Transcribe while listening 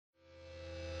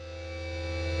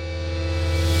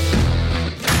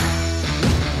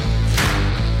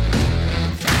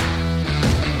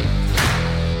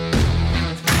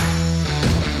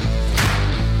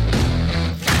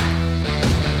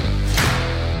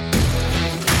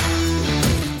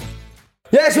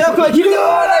Yes, welcome to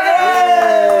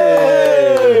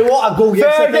What a goal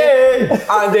yesterday!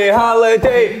 Andy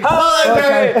Halliday!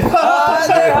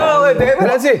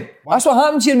 Where is he? That's what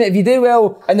happens here, mate. If you do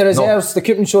well in the reserves, the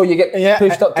Cooping Show, you get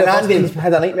pushed up to and the first Andy's team.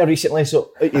 had a nightmare recently,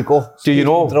 so out you go. Do you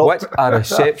know Dropped. what a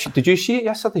reception? Did you see it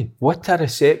yesterday? What a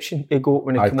reception he got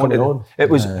when he came coming on. on. It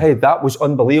was that was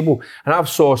unbelievable. And I've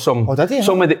saw some Oh, did he?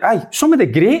 some of the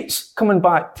greats coming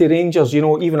back to Rangers. You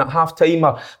know, even at half time,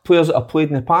 or players that have played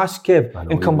in the past, Kev,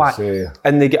 and come back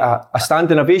and they get a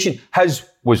standing ovation. His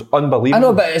was unbelievable. I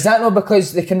know, but is that not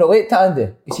because they can relate to Andy?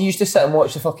 Because he used to sit and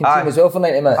watch the fucking team as well for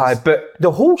 90 minutes. But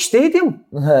the whole stadium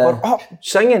were up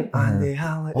singing Andy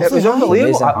Halliday. It was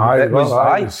unbelievable. I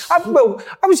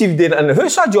was even doing it in the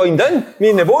house. I joined in,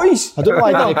 me and the boys. I don't know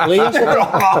why I didn't play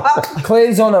yesterday.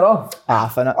 Clay's on or off?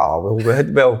 Finna. Oh, well, we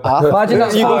had, well. Imagine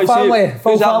that's full family.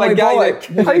 Full Who's that family big guy? bollock.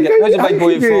 Who's the big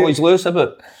boy who follows loose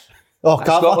about? Oh,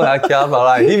 Carver. Scotland, Carver,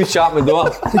 aye. He was shut my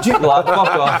door. Did you? Fuck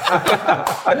off.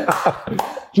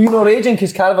 Do you know raging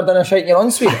because Carver done a shite in your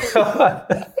ensuite?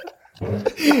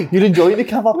 You're enjoying the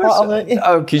Carver part, aren't you?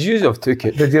 Oh, because you have took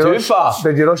it Did you too rush, far.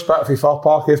 Did you rush back to Far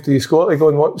Park after you scored to go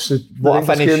and watch the What a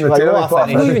Rangers finish, game on the right, telly? what a I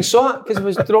didn't even saw it because I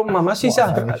was dropping my missus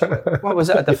off. What was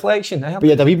it, a deflection? But you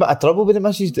had a wee bit of trouble with the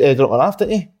missus dropping off,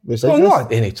 didn't you? Oh, no,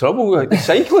 any trouble. The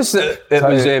cyclist that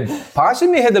was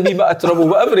passing me had a wee bit of trouble.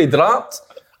 Whatever he dropped,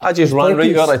 I just ran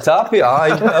right over the top of it.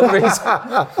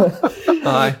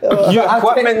 Aye. You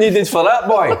equipment needed for that,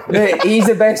 boy. Mate, he's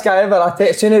the best guy ever.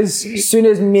 As soon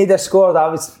as Maida scored,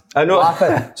 I know.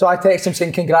 Laughing. So I texted him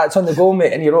saying, "Congrats on the goal,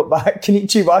 mate," and he wrote back,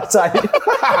 "Konnichiwa, Sai."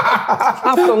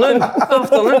 Afternoon.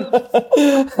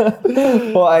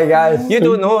 What a guy. You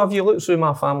don't know, have you looked through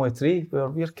my family tree?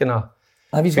 We're kind of...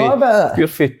 Have you thought about We're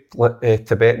for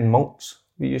Tibetan monks.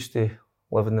 We used to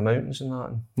live in the mountains and that.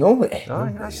 And No way.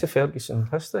 aye, that's the Ferguson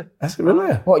history. That's it,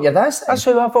 really? What, your dad's That's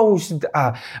how I've always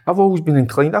been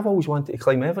inclined. I've always wanted to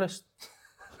climb Everest.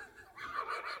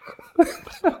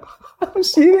 I'm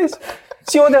serious.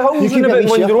 See all the hills in about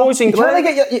Monroe's and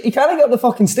You can't get up the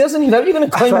fucking stairs in here. How are you going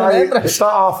to climb Mount Everest?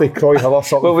 Start off with Croy Hill or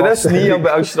something. Well, with this knee,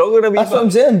 I'm struggling a wee bit. That's what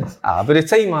I'm saying. By the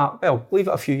time leave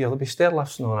it a few years, there'll be stair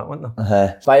lifts and all that, won't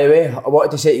there? By the way, I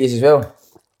wanted to say to you as well,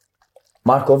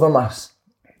 Mark Overmars.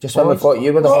 Just when we thought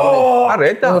you were the Hornets. I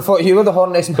read When we that. thought you were the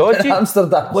Hornets in Dodgy.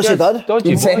 Amsterdam. What's he done? Dodgy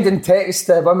Been boy. sending texts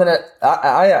to women at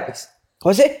Ajax.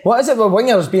 Was it? What is it with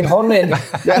wingers being horny? You know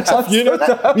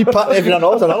that? We pat everyone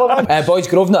else, another one. Boys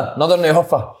Grosvenor, another new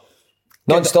huffer.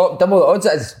 Non-stop, double the odds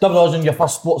it is. Double odds on your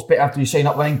first sports bet after you sign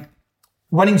up winning.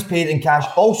 Winning's paid in cash.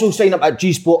 Also sign up at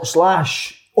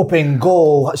gsport/open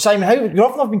goal. Simon, how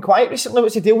Grosvenor have been quiet recently?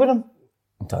 What's the deal with them?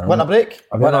 Winter break?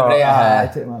 Winter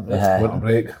break, Take my break. Winter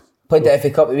break. Played the FA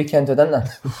Cup the weekend, didn't they?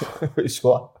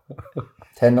 Scott.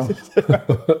 10-0.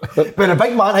 But a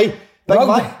big man, hey. Big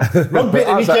Rugby. man. Rugby at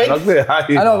the That's it, weekend. rugby, aye.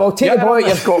 I know, well, take the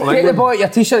boy at your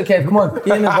t-shirt, Kev, come on.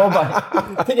 Get in the ball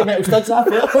back. Take your metal studs off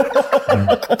here.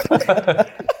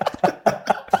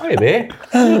 Hey, mate.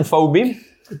 Full beam.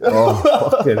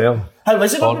 Fucking hell. How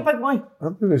was it, rugby, big boy?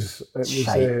 Rugby was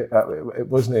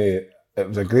it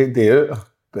was a great day out,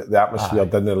 but the atmosphere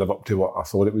didn't live up to what I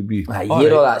thought it would be. You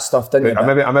hear all that stuff, didn't you?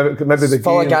 Maybe the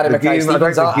full of Gary game, Mackay I think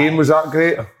Stevens, the game was that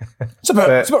great. It's a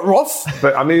bit rough.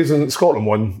 But amazing. Scotland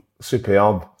won.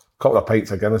 Superb. Couple of pints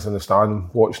of Guinness in the stand,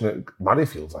 watching it.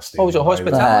 Murrayfield's a stadium. Oh, was it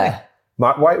hospitality?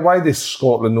 Why does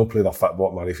Scotland not play their football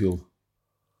at Murrayfield?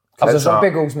 There's rugby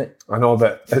goals, mate. I know,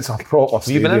 but it's a proper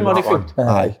stadium. Have you been in that Murrayfield? one.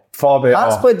 Aye. Far better.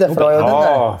 That's played the Royal, didn't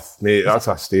Oh, mate, that's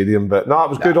a stadium. But no, it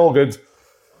was good, all good.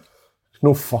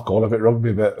 No fuck all about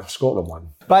rugby, but Scotland won.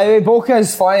 By the way, Boca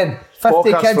is flying. 50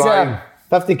 Boca's kids flying. there.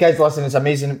 50 kids, listen, it's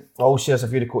amazing. All shares a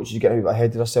few of the coaches, you get out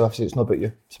ahead of yourself. It's not about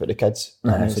you, it's about the kids.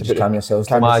 So just calm yourselves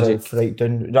Calm down. yourself right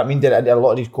down. You know what I mean? A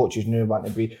lot of these coaches now want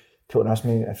to be putting us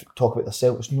talk about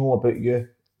themselves. It's not about you.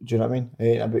 Do you know what I mean? It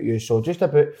ain't about you. So just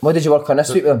about What did you work on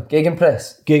this week with them?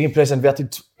 Gegenpress? gegenpress,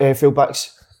 inverted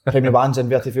fullbacks, primary ones,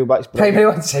 inverted fullbacks. Primary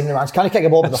ones? Primary ones. Can't kick a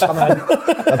ball, but they're coming in.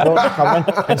 They're coming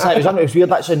in. And so it was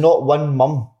weird, actually, not one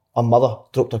mum or mother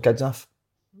dropped her kids off.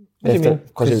 What do you mean?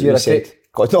 Because you're we a said... prick?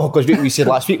 Because we said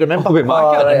last week, remember? With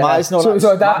my kid. right, Ma's not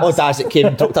So that. Dads that came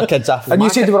and dropped their kids off. And you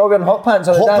said they were all wearing hot pants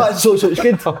on the Hot dance? pants, so it's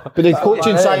good. But the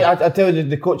coaching side, I tell you,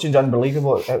 the coaching's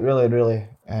unbelievable. It really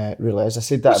is. I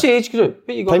said that. What's the age group?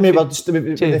 What you got? Primary,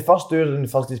 the first hour and the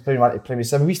first day's primary one to primary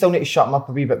 7. We still need to shut them up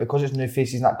a wee bit because it's new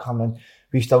faces not coming.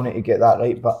 We still need to get that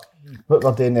right. But what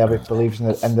we're doing there, we believe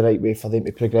in the right way for them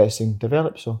to progress and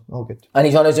develop. So all good. And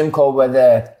he's on a Zoom call with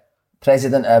the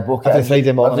President Boca. Every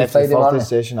Friday morning, Every after Friday the Thursday morning.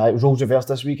 session, it was roles reversed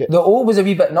this week. The O was a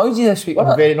wee bit noisy this week,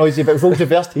 wasn't it? Very noisy, but it was roles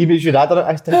reversed. He made sure I did it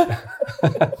this time.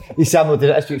 He said I'm not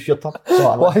doing it this week, shut up.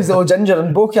 So What is the old ginger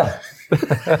in Boca?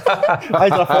 Why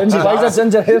is there a fox's Why is arse? there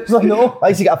ginger hair? No. Why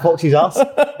has he got a fox's arse?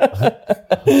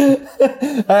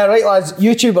 Right, lads.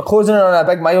 YouTube, we're closing in on a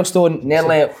big milestone.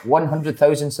 Nearly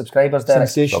 100,000 subscribers there.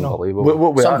 Sensational.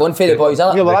 Unbelievable. So I'm going for the boys,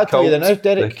 aren't Yeah, I? well, I'll tell you the now, The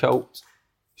Derek. cult.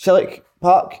 Selleck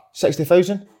Park,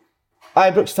 60,000.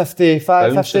 Ibrox,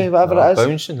 55, 50, whatever it is.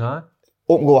 Bouncing, aye.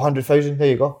 Open goal, 100,000. There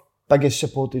you go. Biggest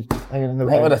supported thing in the I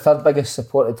think we're the third biggest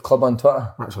supported club on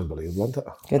Twitter. That's unbelievable, isn't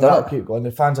it? Good, That'll isn't it? keep going.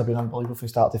 The fans have been unbelievable from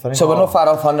start to finish. So we're not far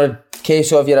off 100k,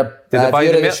 so if you're a they buy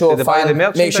viewer the of the mer- show, did they buy the fan,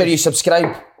 make sure merchandise? you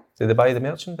subscribe. Did they buy the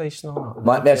merchandise? No.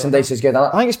 Merchandise is good, isn't it?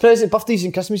 I think it's present birthdays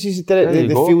and Christmases. Did it? There you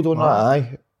The go. field on that.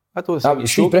 Aye. I don't think you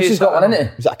Steve Bruce has showcase got that. one, isn't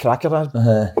it? Was that a cracker?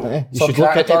 You Some should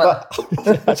look crack at it. on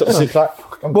But that's what I said,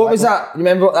 crack. What was that? You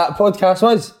remember what that podcast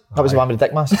was? That was the one with the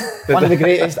dick mask. One of the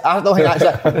greatest. I don't think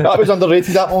that was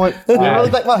underrated that moment. You remember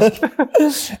the dick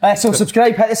mask? So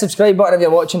subscribe, hit the subscribe button if you're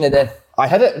watching today. I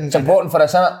hid it. It's important for us,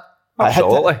 isn't it?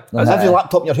 Absolutely. As if your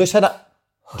laptop in your house had it.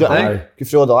 Do you know what I mean? Aye. You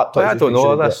throw the laptop. I don't know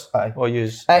all this. Aye. Or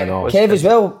use. know. Kev as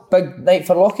well, big night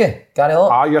for Lockie. Gary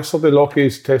Locke. Yesterday,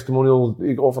 Lockie's testimonial,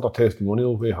 he offered a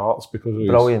testimonial with Hearts because of his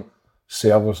Brilliant.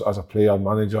 service as a player,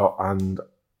 manager and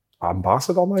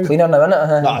ambassador now. Cleaner now,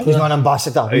 innit? No, he's not an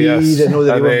ambassador. Yes. He didn't know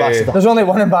that he was And, ambassador. There's only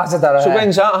one ambassador. So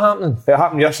when's that happening? It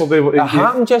happened yesterday. It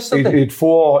happened yesterday?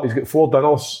 He's got 4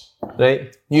 dinners.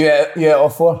 Right. You out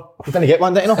of 4? You didn't get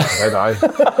one, did you know?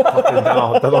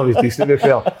 Then dinner was decent to be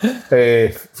fair.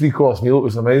 3-course meal, it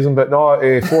was amazing. But no,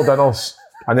 4 dinners.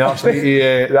 And they asked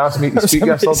me to speak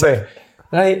yesterday.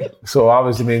 Right. So I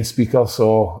was the main speaker,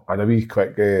 so and a wee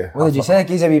quick... What did you say?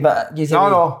 Gives a wee bit.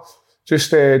 No.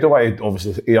 Just don't want to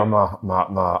obviously air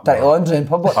my Dirty laundry in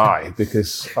public. Aye,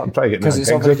 because I'm trying to get me on Because it's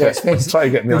gigs. over with the it. space. I'm trying to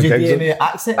get me on Did you gigs. do with any it.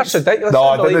 accents? That's ridiculous. No,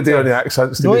 I I'd didn't like do to- any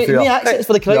accents to No, be fair. any accents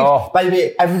for the crowd. No. By the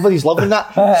way, everybody's loving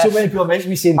that. So many people message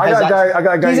me saying I his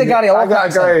got a guy. He's a Gary Locke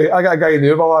accent. I got a guy in the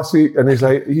Uber last week, and he's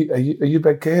like, "Are you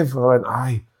Big Kev?" And I went,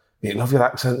 "Aye, mate, love your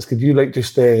accents. Could you like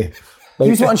just He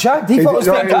was wanting shag. He thought it was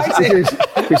fantastic.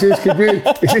 He says, could you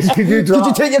Did you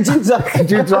drop, take your jeans off?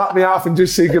 could you drop me off and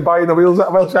just say goodbye in a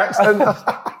Welsh accent?"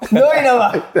 No, you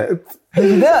never. Did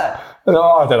you do it? No,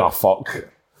 I don't know. Fuck.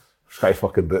 Try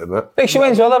fucking boot him it. Big show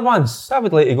when's the other ones? I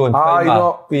would like to go and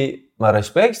Aye, pay my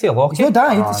respects to Lockie. He's not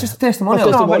dying. It's just a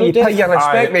testimonial. No, but you pay your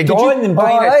respect Aye. by Did going and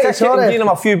buying Alright, a ticket sorry. and giving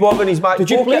him a few bob in his back Did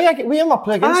you pocket. play? We him up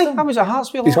play against Aye, him. I was a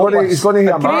Heartsfield. He's going to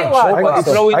get a great match. lad, I what a think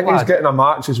brilliant he's lad. getting a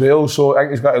match as well. So I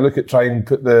think he's got to look at trying and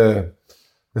put the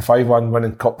 5-1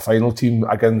 winning cup final team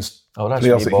against Oh, that's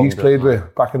players me that he's bombed played it,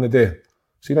 with back in the day.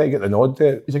 So you might get the nod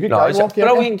there. He's a good No, guy. he's a Walkie,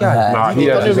 brilliant guy. Nah, he He's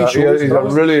done is. a wee show, He's a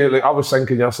brilliant. really, like, I was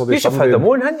thinking yesterday, You should have had him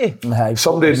on, hadn't you?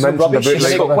 somebody had mentioned Rubbish. about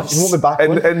He's like, won't be back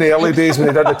on. in the early days when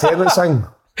he did the tennis thing.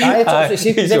 Aye, that's what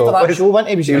he He's after that always- show, wasn't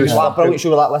he? He was was like, fucking- brilliant show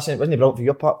with that. Listen, wasn't he brilliant for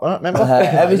your part? Remember?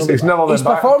 He's never His been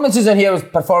back. performances in here was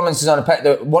performances on a pitch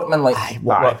that workman like. Aye.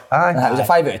 It was a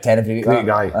 5 out of 10 every week. Great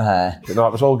guy. But no,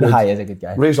 it was all good. He is a good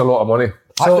guy. Raised a lot of money.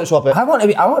 So, I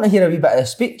want to hear a wee bit of a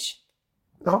speech.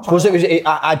 because it was,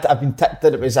 I've been tipped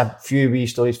that it was a few wee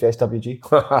stories for SWG.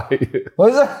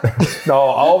 What is it?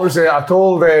 No, I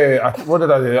told, what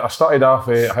did I do? I started off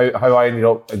how I ended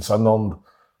up in Sunderland,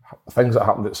 things that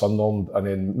happened at Sunderland, and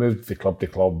then moved from club to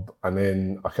club, and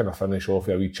then I kind of finished off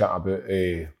with a wee chat about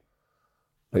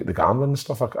like the gambling and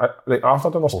stuff. Like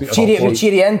after I speak Cheery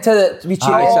into it. We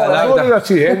cheery Aye, into so it. that- I only a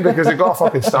cheat in because they got a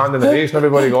fucking stand in the face and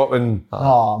everybody got up and the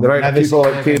amount of people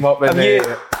that came up and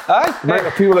the amount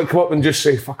of people that come up and just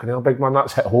say, "Fucking hell, big man,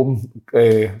 that's hit home."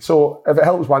 So if it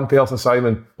helps one person,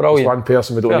 Simon, Brilliant. it's one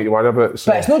person we don't need to worry about.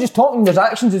 So. But it's not just talking, there's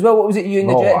actions as well. What was it you and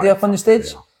the No, Jet aye. did up on the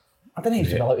stage? I didn't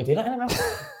even allowed to do that anymore.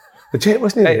 The jet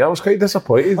wasn't there. I was quite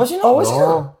disappointed. Was you not? Oh, was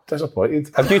No, disappointed.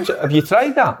 Have you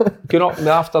tried that? Going up in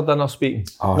the after dinner speaking?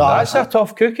 Oh, No, That's a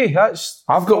tough cookie. That's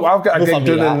I've got a No gig fun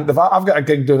doing with in. I've got a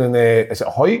gig doing in. Is it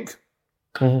Hoyk?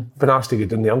 Been asked to get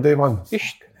down the other day, man.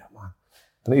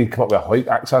 I need to come up with a Hoyk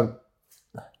accent.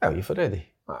 oh, you've already.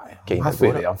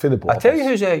 I'm for the ball. I tell you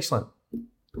who's excellent.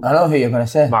 I know who you're going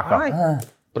to say. Macca. Aye.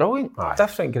 Brilliant. Aye.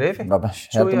 Different gravy. Rubbish.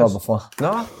 So Heard he them all is. before.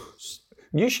 No,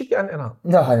 you should get into that.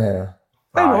 No.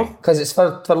 I know. Because it's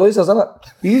for losers, isn't it?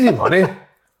 Easy money.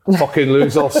 Fucking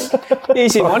losers.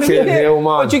 Easy money. Fucking hell,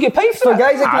 man. Would you get paid for For it?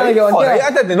 guys that kind of go on All right, there.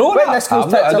 I didn't know When that. this goes I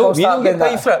tits, I'll don't mean start you don't get getting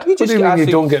paid that. for it. You What just do you mean you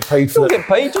get don't get paid for don't it? get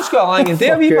paid, just got a lying in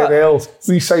there. Fucking hell.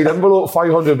 We signed envelope,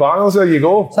 500 bangers, there you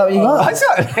go. Is that what you got? That's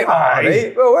it. All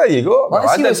right. Well, there you go. Let's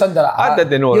Well, see what's under that I hat.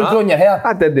 didn't know You're that. growing your hair.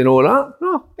 I didn't know that.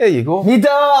 No, There you go.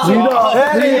 Nida!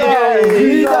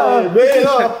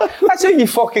 That's how you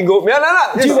fucking got me,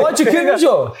 innit? Do you watch a cooking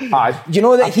show? Aye. Do you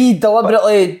know that he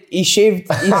deliberately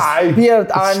shaved his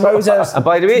beard and trousers?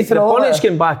 By the way, the bonnet's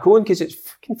getting back on because it's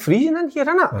fucking freezing in here,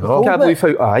 innit? Can't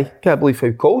believe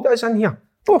how cold it is in here.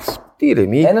 Oh, dearie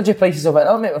me. Energy prices have went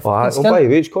up, mate. By the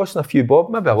way, it's costing a few bob.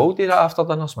 Maybe I will do that after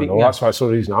dinner. Speaking that's the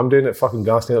reason I'm doing it. Fucking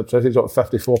gas electricity got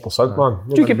 54%, man.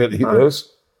 Do you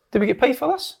do we get paid for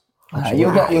this?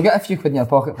 You'll get a few quid in your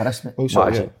pocket for this, mate.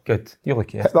 Good. You're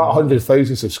lucky. Hit that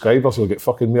 100,000 subscribers, you'll get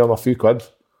fucking more than a few quid.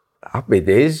 Happy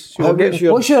days.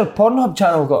 What's your Pornhub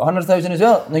channel got? 100,000 as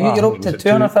well? Now you're up to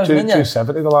 200,000, didn't you?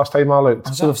 270 the last time I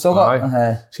looked. So we've still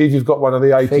got... See if you've got one of the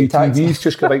IPTVs,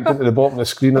 just go right down to the bottom of the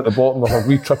screen at the bottom of a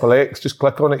wee XXX, just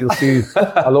click on it, you'll see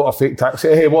a lot of fake taxi.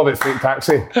 Hey, what about fake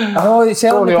taxi? Oh, it's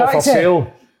selling the taxi. Offer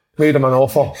sale. Made him an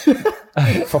offer.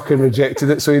 Fucking rejected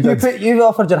it, so he did. You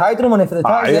offered your hydro money for the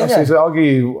taxi, didn't you? I said, I'll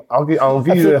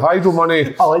give you the hydro money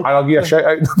and I'll give you a shout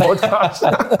out in the podcast.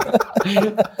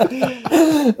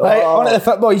 Right, on to the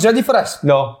football. You ready for this?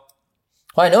 No.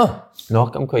 Why no?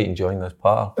 No, I'm quite enjoying this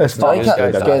part. It's good,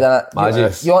 isn't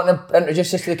it? You want to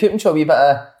introduce us to the cooking show? A wee bit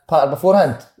of patter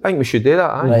beforehand? I think we should do that,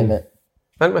 aye. Right, mate.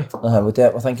 Didn't we? We'll do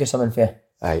it. We'll think of something for you.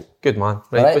 Right, good man.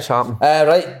 Right, what's happening?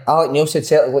 Right, Alec Neil said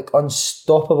Celtic look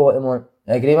unstoppable at the moment.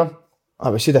 I agree with him.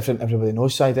 We see different everybody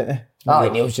knows side, didn't they?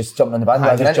 Alec Neil's just jumping on the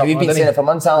bandwagon. We've been saying it for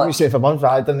months, Alec. We've been saying it for months,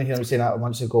 I didn't hear him saying that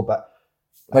months ago, but...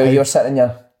 Maybe you're sitting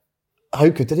here. How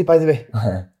good did he, by the way?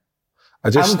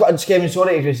 I'm scared and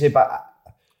sorry to say, but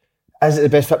is it the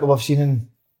best football I've seen in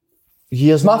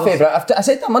years? My favourite. I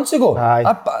said that months ago.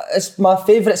 It's my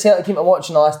favourite Celtic team to watch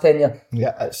in the last 10 years.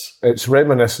 Yeah, it's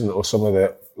reminiscent of some of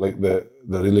the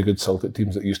really good Celtic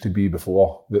teams that used to be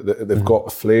before. They've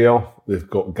got flair, they've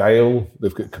got guile,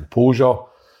 they've got composure.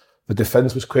 The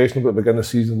defence was questionable at the beginning of the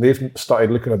season. They've started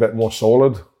looking a bit more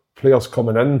solid. Players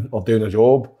coming in are doing a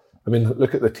job. I mean,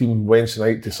 look at the team Wednesday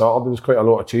night to Saturday. There's quite a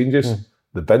lot of changes.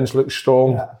 The bench looks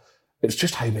strong. Yeah. It's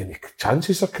just how many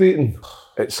chances they're creating.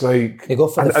 It's like... They go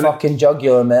for the fucking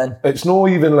jugular, man. It's not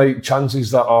even like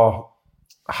chances that are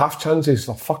half chances.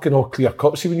 They're fucking all clear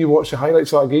cut. See, when you watch the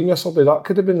highlights of that game yesterday, that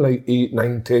could have been like 8,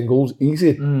 9, 10 goals.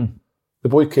 Easy. The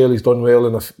boy Kelly's done well,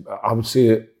 and I would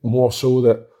say more so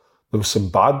that there was some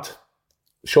bad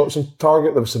shots on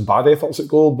target. There was some bad efforts at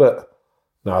goal, but...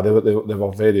 No, they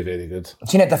were very, very good. I've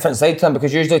seen a different side to them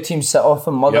because usually teams sit off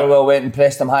and Motherwell went and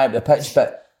pressed them high up the pitch,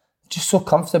 but just so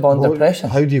comfortable under pressure.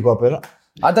 How do you go about it?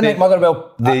 I didn't think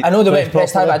Motherwell... I know they went and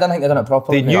pressed high, but I didn't think they done it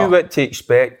properly. They knew what to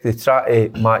expect. They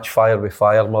tried to match fire with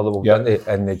fire, Motherwell, didn't they?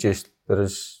 And there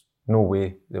is no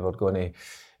way they were going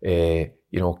to,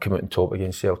 come out on top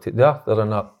against Celtic. They're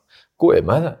in a... Go to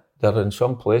admit it. They're in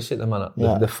some place at the minute.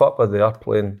 Yeah. The football they are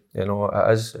playing, it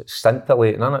is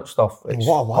scintillating, isn't it, stuff? Andy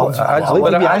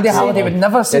Halliday would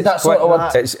never say that sort of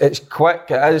word. It's quick,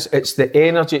 it is, it's the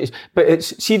energy,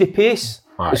 see the pace.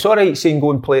 Right. It's alright saying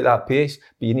go and play at that pace,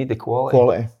 but you need the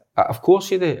quality. Of course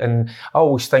you do, and I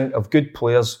always think of good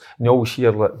players, and you always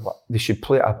hear like they should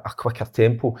play at a quicker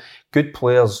tempo. Good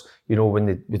players, when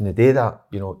they do that,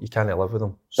 you can't live with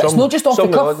them. It's not just off the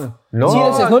cuff. No,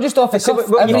 it's not just off the cuff.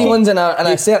 Everyone's in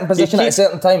a certain position at a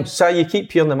certain time. So you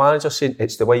keep hearing the manager saying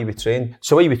it's the way we train. It's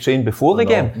the way we train before the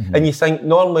game, and you think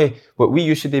normally what we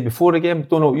used to do before the game.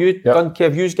 Don't know what you done,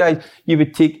 Kev. You guys, you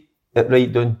would take it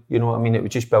right down. You know what I mean? It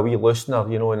would just be a wee loosener,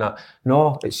 and that.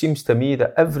 No, it seems to me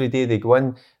that every day they go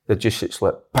in, it's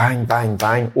like bang, bang,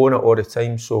 bang, on it all the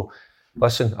time. So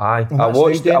listen, I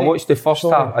watched the first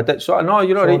half. I did, so I know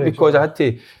you're not right because I had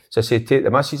to, as I say, take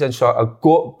the misses in. So I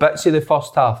got bits of the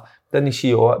first half. Didn't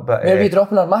see all it, but where are you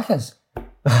dropping our Maccas?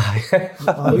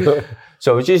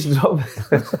 So I was just dropping.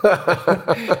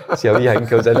 See how you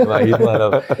goes into my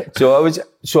head,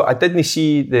 So I didn't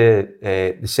see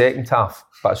the second half,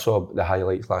 but I saw the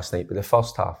highlights last night. But the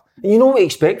first half, and you know what you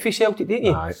expect for Celtic, don't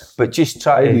you? Right. But just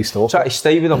try to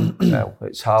stay with them. Well,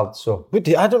 it's hard. So, but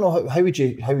I don't know how would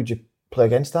you play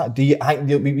against that? Do you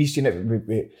think we've seen it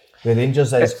with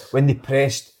Rangers is when they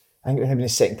pressed? I think maybe in the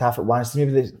second half at once,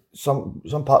 maybe some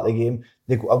part of the game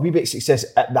they got a wee bit of success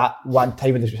at that one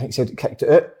time when they Celtic kicked it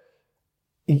out.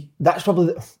 That's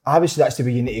probably obviously that's the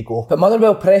way you need to go. But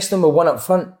Motherwell pressed them with one up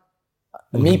front.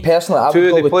 Me personally, I would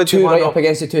go with two right up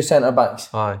against the two centre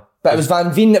backs. Aye. But it was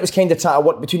Van Veen that was kind of trying to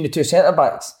work between the two centre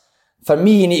backs. For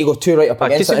me, you need to go two right up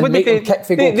against it and make them kick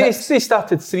for goal kicks. They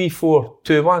started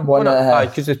 3-4-2-1. Aye,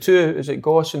 because the two, is it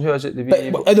Goss and who is it?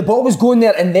 But the ball was going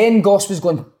there and then Goss was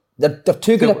going... They're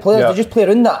too good at players, they just play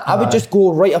around that. I would just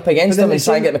go right up against them and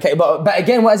try and get them a kick. But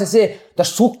again, what as I say, they're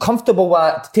so comfortable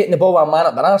with taking the ball with a man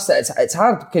up their arse that it's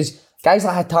hard because guys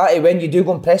like Hatate, when you do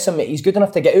go and press him, he's good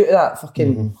enough to get out of that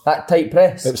fucking that tight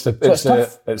press. It's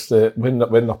the when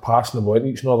they're passing the ball into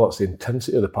each other, it's the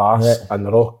intensity of the pass, and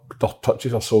their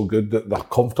touches are so good that they're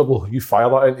comfortable. You fire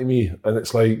that into me, and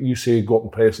it's like you say, go up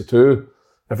and press the two.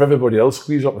 If everybody else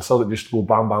squeezes up the Celtic, just go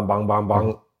bang, bang, bang, bang,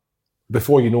 bang.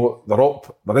 Before you know it, they're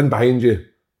up, they're in behind you.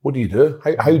 What do?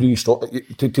 How do you stop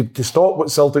it? To stop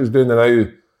what Celtic's doing now,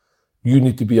 you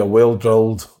need to be a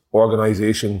well-drilled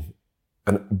organisation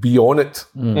and be on it.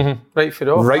 Right for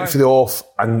the off.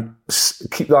 And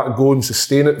keep that going,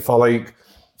 sustain it for like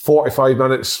 45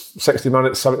 minutes, 60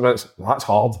 minutes, 70 minutes. That's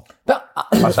hard. But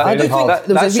I do think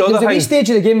there was a wee stage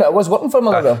of the game that it was working for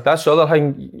Motherwell. That's the other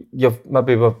thing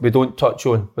we don't touch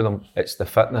on with them. It's the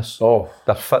fitness.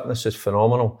 Their fitness is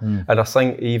phenomenal. And I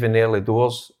think even early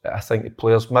doors, I think the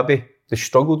players maybe they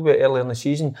struggled with it early in the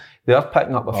season. They are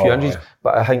picking up a few injuries,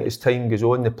 but I think as time goes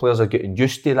on, the players are getting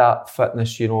used to that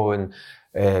fitness, and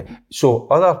so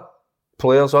other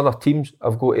players, other teams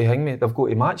have got to they've got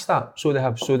to match that. So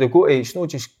they've got to, it's not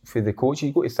just for the coaches,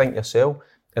 you've got to think yourself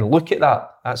and look at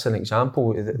that. That's an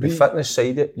example. The fitness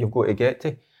side of it, you've got to get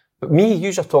to. But me, you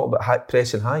usually talk about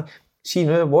pressing high. See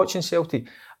now, watching Celtic,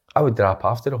 I would drop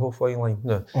after the halfway line.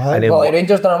 No. Well,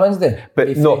 Rangers done on Wednesday.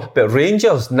 But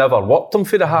Rangers never worked them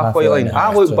for the halfway line.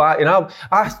 I look back and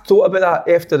I thought about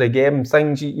that after the game.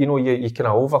 Things, you kind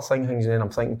of overthink things, and then I'm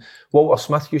thinking, Walter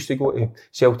Smith used to go to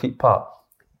Celtic Park,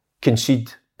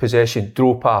 concede possession,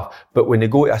 drop off, but when they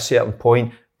go to a certain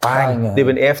point, bang, they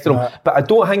went after them. But I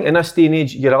don't think in this day and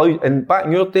age you're allowed, and back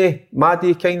in your day, my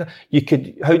day kind of, you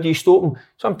could, how do you stop them?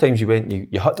 Sometimes you went and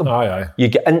you hit them. You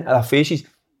get into their faces.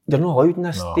 You're not allowed in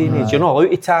this day and age. You're not allowed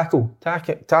to tackle.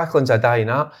 Tackling's a dying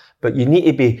art, but you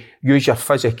need to use your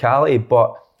physicality.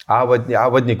 But I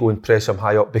wouldn't go and press them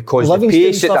high up because the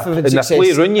pace and the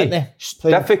play around you, it's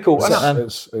difficult, isn't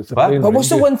it? But what's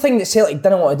the one thing that Celtic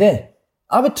didn't want to do?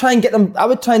 I would try and do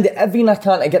everything I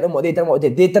can to get them what they didn't want to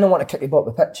do. They didn't want to kick the ball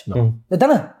up the pitch. No. They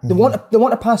didn't. They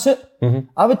want to pass it.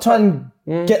 I would try and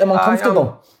get them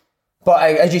uncomfortable. But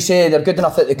as you say, they're good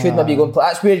enough that they could maybe go and play.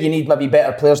 That's where you need maybe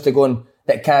better players to go and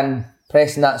that can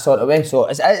press in that sort of way. So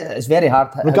it's very hard.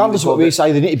 Regardless of what we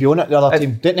say, they need to be on it, the other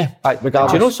team, don't they?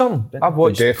 Do you know something? I've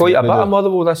watched quite a bit of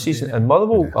Motherwell this season, and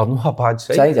Motherwell are not a bad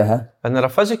side. And they're a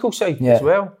physical side as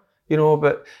well.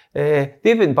 But they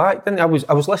went back, didn't they?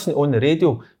 I was listening on the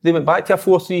radio. They went back to a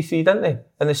 4-3-3, didn't they,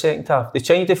 in the second half? They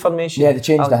changed the formation. Yeah, they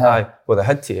changed the half. Well, they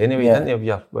had to anyway, didn't they?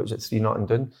 What was it, 3-0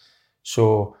 down?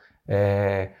 So,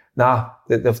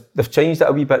 they've changed it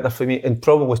a wee bit there for me, and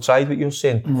probably tried what you're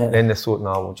saying. And then they thought,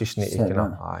 we'll just need to get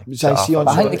up. I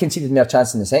think they conceded more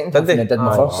chance in the second half than they did in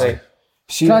the first. Right.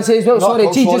 Can I say as well, all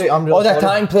the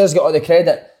attacking players get all the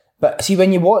credit. But see,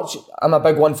 when you watch, I'm a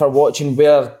big one for watching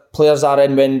where players are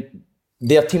in when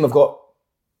their team have got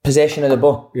possession of the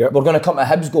ball. We're going to come to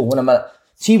Hibs goal in a minute.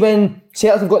 See, when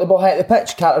Celtic have got the ball high at the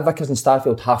pitch, Carter Vickers and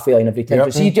Starfield halfway line every time.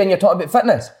 But see, Jen, you're talking about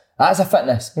fitness. That's a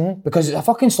fitness. Because it's a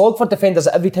fucking slog for defenders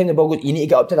that every time the ball goes, you need to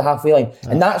get up to the halfway line.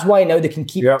 And that's why now they can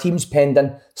keep teams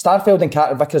pending. Starfield and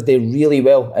Carter Vickers do really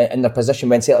well in their position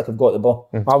when Celtic have got the ball.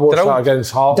 I watched that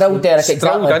against Hearts. Drilled Derek,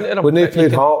 exactly. When they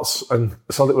played Hearts and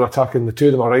Celtic were attacking, the two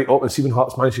of them are right up, and see when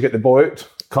Hearts managed to get the ball out,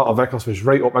 Carter Vickers was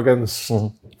right up against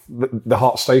the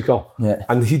Hearts striker.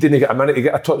 And he didn't get a minute to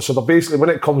get a touch. So they're basically, when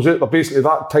it comes out, they're basically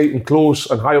that tight and close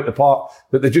and high up the park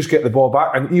that they just get the ball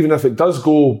back. And even if it does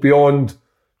go beyond,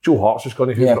 Joe Hart's just going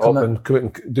to hoover it up and come out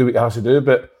and do what he has to do.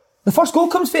 But the first goal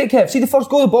comes for it, Kev. See, the first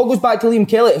goal, the ball goes back to Liam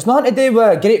Kelly. It's nothing to do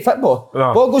with great football.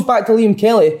 No. Ball goes back to Liam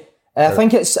Kelly. I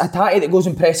think it's Hatate that goes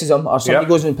and presses him, or somebody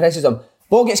goes and presses him.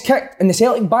 Ball gets kicked, and the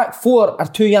Celtic back four are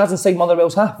 2 yards inside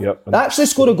Motherwell's half. They actually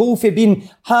score a goal for being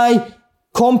high,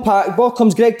 compact. Ball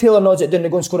comes, Greg Taylor nods it down, they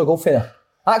go and score a goal for there.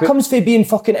 That comes for being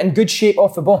fucking in good shape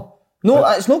off the ball. No,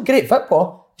 it's not great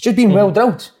football. It's just being well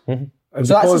drilled.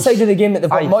 So that's the side of the game that they've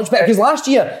got much better. Because last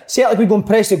year, Celtic would go and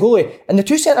press the goalie, and the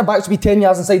two centre-backs would be 10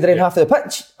 yards inside their own half of the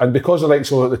pitch. And because of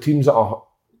the teams that are...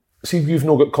 See, if you've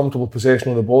not got comfortable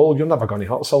possession of the ball, you're never going to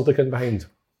hurt Celtic in behind.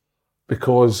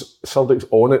 Because Celtic's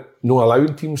on it, not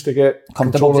allowing teams to get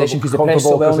comfortable possession because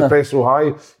they press so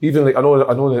high. Even I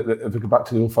know that if we go back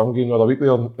to the Old Firm game the other week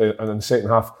there, and in the second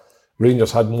half,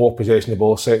 Rangers had more possession of the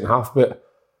ball in the second half, but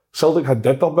Celtic did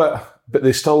their bit, but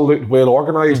they still looked well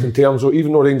organised in terms of,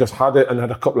 even though Rangers had it and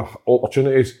had a couple of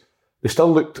opportunities, they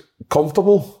still looked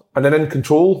comfortable and then in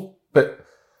control. But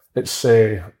it's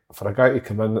for a guy to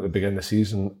come in at the beginning of the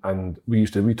season, and we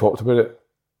talked about it,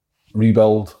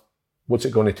 rebuild, what's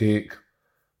it going to take?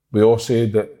 We all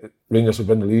said that Rangers would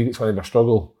win the league, it's going to be a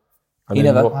struggle. And he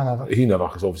never,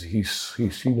 because obviously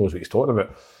he knows what he's talking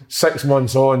about. 6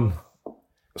 months on,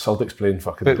 Celtic's playing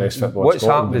fucking the best football. What's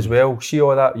happened as well, see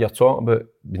all that you're talking about,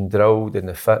 being drilled and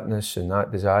the fitness and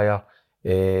that desire,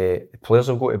 players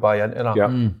have got to buy into that.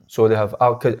 Yeah. So they have,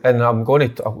 and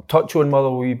I'll touch on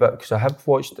Motherwell a wee bit because I have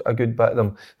watched a good bit of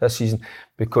them this season,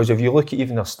 because if you look at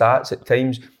even their stats at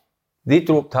times, they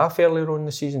dropped half earlier on in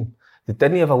the season. They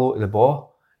didn't have a lot of the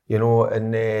ball, you know,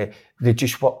 and they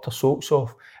just worked their socks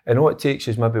off. And all it takes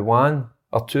is maybe one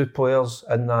or two players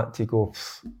in that to go,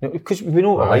 because we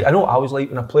know what I know what I was like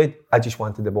when I played. I just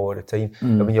wanted the ball all the time.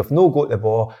 And when you've no got the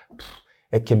ball,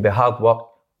 it can be hard work.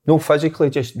 No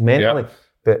physically, just mentally.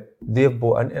 But they've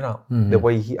bought into that, the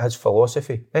way his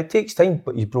philosophy. It takes time,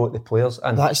 but he's brought the players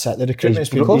in. That's it. The recruitment's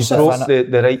been He's brought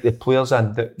the players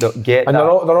in that get and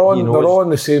that. They're all on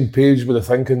the same page with the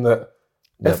thinking that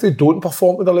if they don't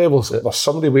perform to the levels, there's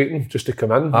somebody waiting just to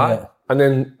come in. And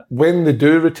then when they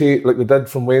do rotate, like they did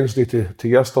from Wednesday to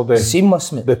yesterday,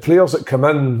 seamless, mate. The players that come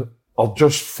in are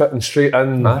just fitting straight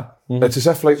in. It's as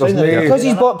if like there's because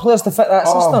he's bought players to fit that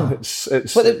system.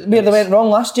 It's where they went wrong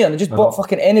last year, and they just bought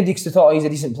fucking anybody because they thought he's a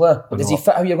decent player. But does he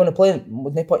fit how you're going to play?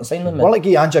 With no point in signing him. Well, like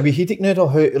Anja, a wee headache now,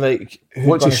 though.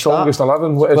 What's his strongest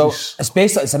 11? It's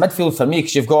basically it's a midfield for me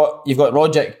because you've got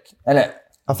Roderick in it.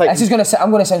 I think this is going to. I'm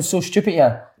going to sound so stupid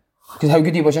here because how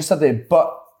good he was yesterday.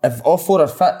 But if all four are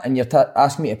fit and you're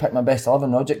asking me to pick my best 11,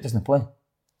 Roderick doesn't play.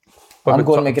 I'm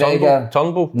going McGregor.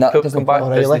 Turnbull? No, doesn't back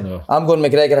O'Reilly. No. I'm going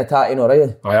McGregor, Hatate and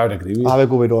O'Reilly. I would agree with you. I would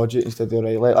go with Roger instead of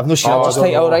O'Reilly. I've no sure. Just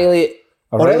think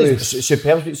O'Reilly's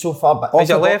superb so far, but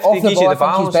he's a lefty, he gives you the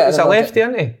balance. He's a lefty,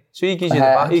 isn't he? So he gives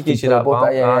you that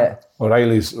balance.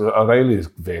 O'Reilly's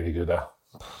very good.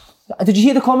 Did you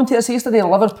hear the commentators yesterday?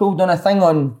 Liverpool done a thing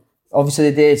on, obviously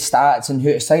they did stats and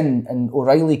who to sign, and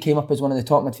O'Reilly came up as one of the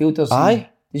top midfielders. Aye.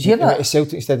 Did you hear that?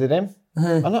 Celtic instead of them?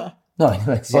 Isn't No,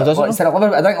 instead of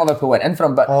Liverpool, I think Liverpool went in for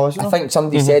him, but I think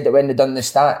somebody said that when they done the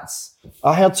stats,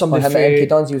 I heard somebody say he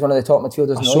was one of the top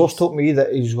midfielders. A source told me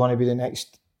that he's going to be the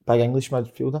next big English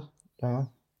midfielder.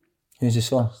 Who's the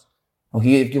source? Well,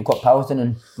 you've got Paulton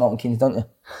and Milton Keynes, don't you?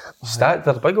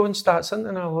 They're big on stats, isn't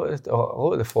there? A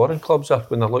lot of the foreign clubs are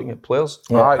when they're looking at players.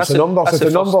 It's the numbers.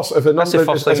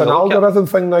 It's an algorithm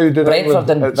thing now. Brentford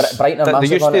and Brighton are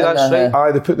massive on it. That's right.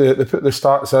 Aye, they put the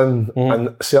stats in,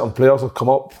 and certain players will come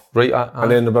up, right?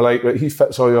 And then they'll be like, right, he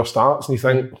fits all your stats, and you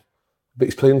think, but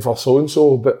he's playing for so and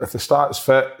so. But if the stats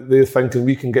fit, they're thinking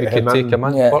we can get him in,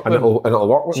 and it'll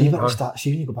work. See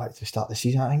when you go back to the start of the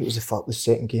season, I think it was the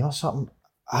second game or something.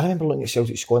 I remember looking at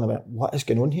Celtic's squad and I went, what is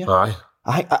going on here? Aye.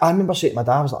 I remember saying to my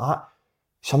dad, I was like,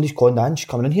 somebody's calling down, she's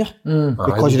coming in here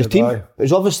because of the team. It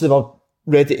was obviously they were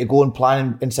ready to go and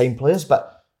plan and sign players,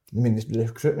 but I mean, the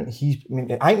recruitment, I think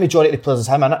the majority of the players is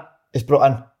him, innit? Is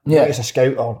brought in. Yeah. I think it's a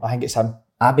scout or I think it's him.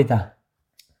 Abida.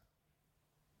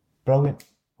 Brilliant.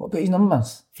 What about his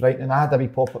numbers? Frightening. I had a wee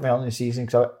pop at me early in the season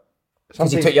because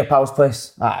he took your pal's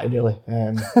place. Really.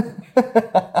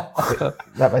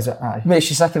 That was it. Mate,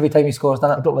 she's sick every time he scores,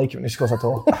 doesn't it? I don't like it when he scores at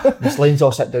all. His lanes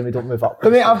all sit down, we don't move up.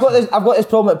 But mate, I've got this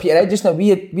problem at Peterhead just now.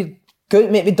 We're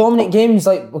good, mate. We dominate games,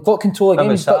 like we've got control of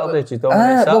games. Saturday, did you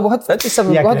dominate? Well, we had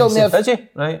 57. Yeah, we had there. Did you?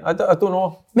 Right, I don't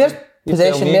know. More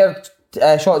possession, more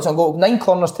shots on goal, 9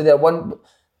 corners to their 1.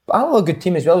 But I love a good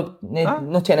team as well.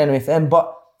 Not taking anything from them,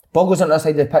 but ball goes on the other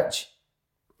side of the pitch.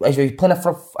 As we're playing a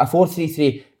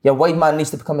 4-3-3, your wide man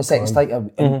needs to become a second striker.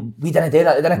 We didn't do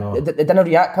that. They didn't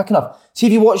react quick enough. See,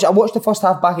 if you watch, I watched the first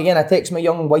half back again. I text my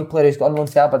young wide player who's got on loan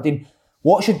to Aberdeen.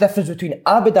 What's your difference between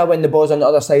Abida when the ball's on the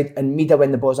other side and Mida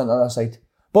when the ball's on the other side?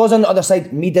 Ball's on the other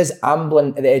side, Mida's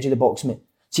ambling at the edge of the box, mate.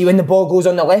 See, when the ball goes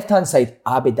on the left-hand side,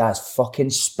 Abida's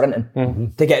fucking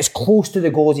sprinting to get as close to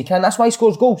the goal as he can. That's why he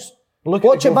scores goals.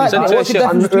 Watch it back, mate. What's the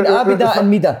difference between Abida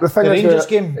and Mida? The Rangers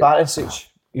game, Barisic.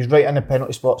 He's right in the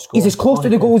penalty spot. He's as close to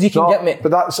the goal as he can get, mate.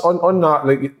 But that's on that.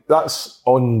 Like that's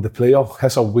on the player.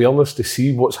 His awareness to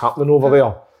see what's happening over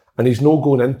there, and he's not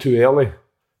going in too early.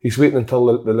 He's waiting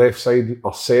until the left side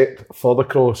are set for the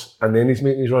cross, and then he's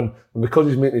making his run. And because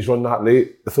he's making his run that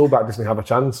late, the fullback doesn't have a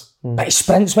chance. But he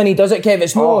sprints when he does it, Kev.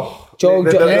 It's no jog.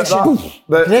 Desire.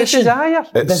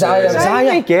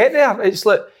 You get there. It's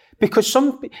like because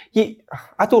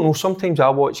I don't know. Sometimes I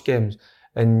watch games.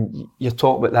 And you're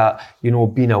talking about that,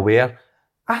 being aware.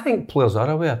 I think players are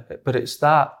aware, but it's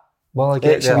that. Well, I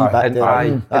get there.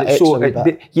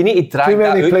 You need to drag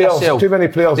that out yourself. Too many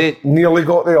players nearly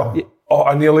got there.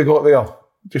 I nearly got there.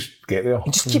 Just get there.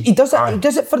 He does it. He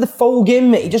does it for the full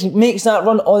game, mate. He just makes that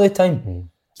run all the time.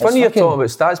 It's funny you're talking about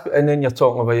stats, and then you're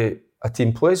talking about a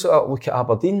team plays. Look at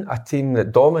Aberdeen, a team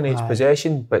that dominates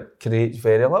possession but creates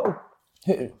very little.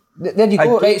 There you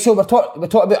go. Right. So we're talking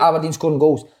about Aberdeen scoring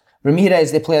goals.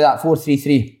 Ramirez, they play that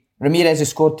 4-3-3. Ramirez has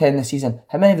scored 10 this season.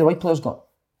 How many have the white players got?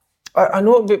 I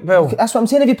know, but well, that's what I'm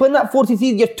saying. If you play in that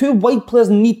 4-3, your two wide players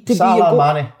need to Salah, be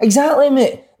your Mane. Exactly,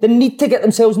 mate. They need to get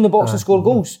themselves in the box and score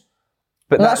goals.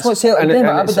 But that's what Celtic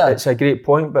do. It's a great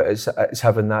point, but it's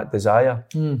having that desire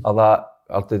or that,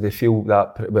 or do they feel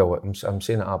that? Well, I'm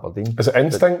saying at Aberdeen. Is it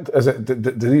instinct? Is it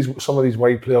do some of these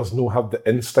wide players have the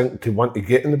instinct to want to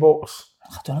get in the box?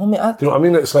 I don't know, mate. Do you know what I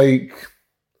mean? It's like,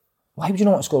 why would you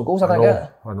not want to score goals? I don't get it.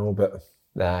 I know, but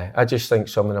I just think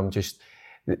some of them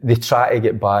they try to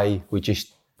get by with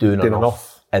just doing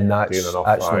enough. And that's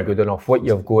not good enough. What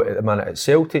you've got at the minute at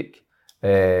Celtic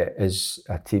is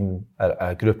a team,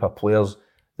 a group of players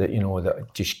that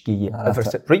that just give you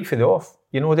everything right for the off.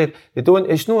 They don't.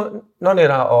 It's none of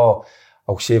that. Oh,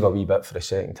 I'll save a wee bit for the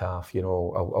second half.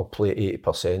 I'll play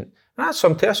 80%. And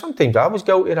sometimes I was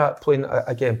guilty of that, playing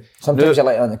a game. Sometimes you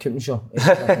like it on the cooking show.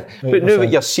 But now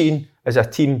what you're seeing as a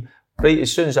team, right?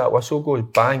 As soon as that whistle goes,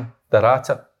 bang, they're at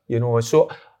it. So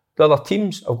the other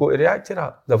teams have got to react to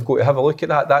that. They've got to have a look at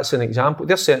that. That's an example.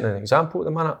 They're setting an example at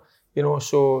the minute.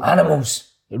 So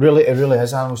animals. It really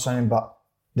is animals sounding, but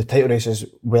the title race is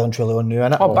well and truly on now,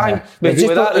 innit? Oh, bang! I was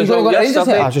just about to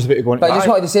go on. But I just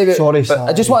wanted to say, sorry,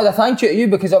 I just wanted to thank you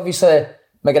because obviously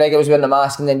McGregor was wearing the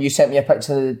mask, and then you sent me a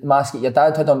picture of the mask that your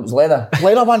dad had on. It was leather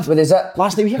one with his zip.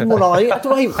 Last night we had more all night. I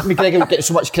don't know how McGregor would get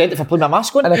so much credit for putting my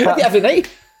mask on. And I get every night.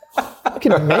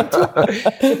 Fucking mental. But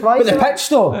the pitch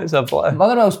though,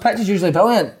 Motherwell's pitch is usually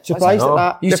brilliant. Surprised at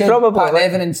that. You said Pat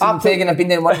Nevin and Stephen Fagan have been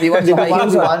there in 1v1. They've got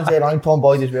 1v1s there on Tom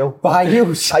Boyd as well. But high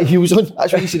heels. High heels on.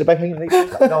 That's why you see the big thing.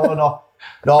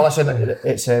 No. Listen,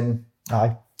 it's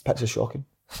pitch is shocking.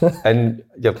 And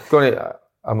you're going to.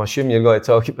 I'm assuming you're going to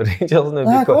talk about Rangers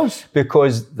now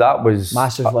because that was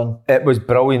massive win. It was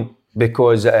brilliant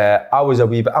because I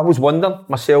was wondering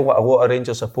myself, like a lot of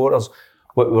Rangers supporters,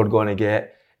 what we were going to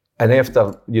get. And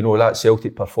after, that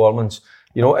Celtic performance,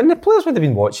 and the players would have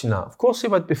been watching that. Of course they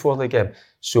would before the game.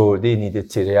 So they needed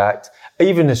to react.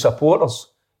 Even the supporters,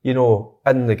 in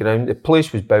the ground, the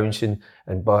place was bouncing.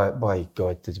 And by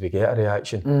God, did we get a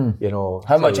reaction?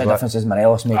 How much a difference does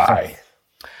Morelos make?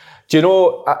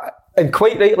 Do and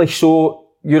quite rightly so,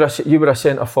 you were a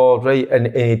centre forward, right?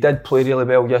 And he did play really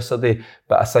well yesterday,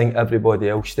 but I think everybody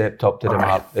else stepped up to the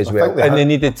mark as well. And they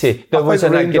needed to. There was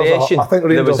an aggression. I think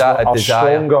Rangers are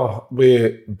stronger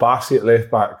with Bassey at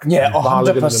left back. Yeah,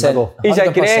 100%. He's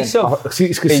aggressive.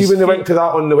 See when they went to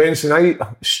that on the Wednesday night,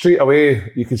 straight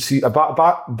away you could see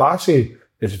Bassey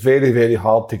is very, very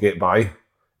hard to get by.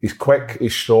 He's quick,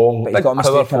 he's strong. But he's got a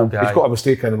mistake in him. He's got a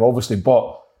mistake in him, obviously,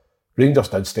 but Rangers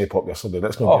did step up yesterday.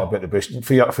 That's not be a bit of boost.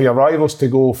 For your rivals to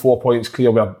go 4 points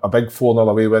clear with a big 4-0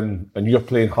 away win, and you're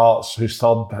playing Hearts, who's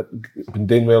third, been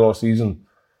doing well all season,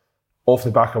 off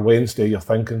the back of Wednesday, you're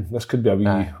thinking this could be a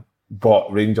wee.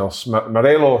 But Rangers,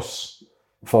 Morelos,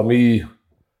 for me,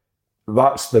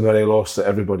 that's the Morelos that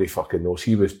everybody fucking knows.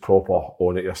 He was proper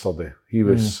on it yesterday.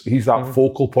 He's that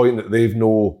focal point that they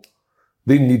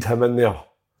need him in there.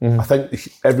 I think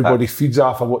everybody feeds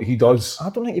off of what he does.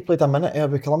 I don't think he played a minute here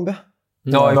with Columbia.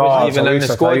 No, he wasn't even in the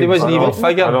squad. He wasn't even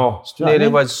figuring. I know. There he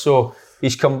was. So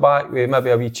he's come back with maybe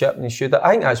a wee chip in his shoulder.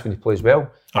 I think that's when he plays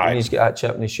well. When he's got that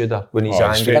chip in his shoulder, when he's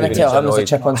angry. You're going to tell him there's a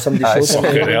chip on somebody's shoulder.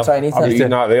 I'm eating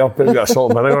that there. Put a bit of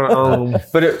salt and vinegar on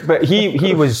it. But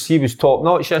he was top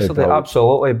notch yesterday,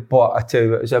 absolutely. But I tell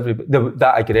you, it was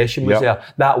that aggression was there.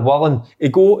 That willing to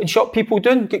go and shut people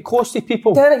down, get close to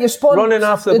people. Derek, you're spot running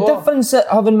after the ball. The difference that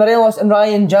having Morelos and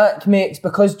Ryan Jack makes,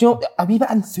 because a wee bit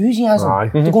of enthusiasm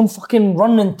to go and fucking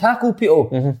run and tackle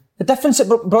people. The difference it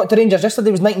brought to Rangers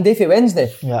yesterday was night and day for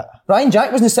Wednesday. Yeah. Ryan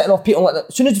Jack wasn't sitting off people like that.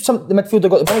 As soon as the midfielder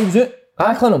got the ball, he was out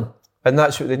tackling him. And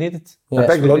that's what they needed. A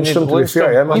big lunchtime to be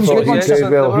fair. I thought he played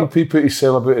well. He put his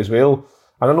sail about as well.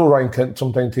 And I know Ryan Kent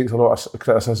sometimes takes a lot of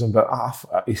criticism, but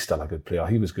he's still a good player.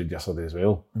 He was good yesterday as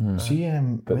well. See,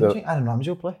 when do you think Aaron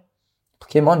Ramsey will play?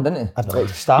 Came on, didn't he? I'd like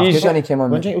to start. When he came on.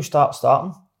 When do you think he'll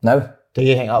starting? No. Do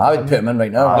you think I would put him in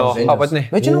right now? No, I wouldn't.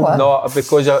 Would you know what? No,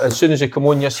 because as soon as he came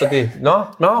on yesterday,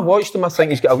 I watched him. I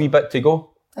think he's got a wee bit to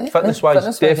go.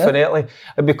 Fitness-wise, definitely.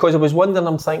 And because I was wondering,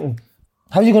 I'm thinking,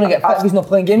 how's he going to get fit if he's not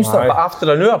playing games still? But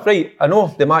after an hour, right, I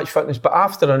know the match fitness, but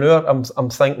after an hour, I'm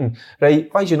thinking, right,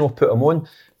 why did you not put him on?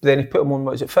 But then he put him on,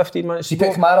 what is it, 15 minutes ago?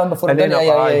 He put Kamara on before, and then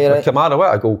right. Kamara,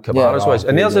 what a goal Kamara's was.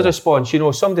 And there's a response,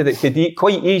 somebody that could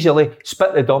quite easily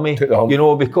spit the dummy,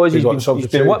 because he's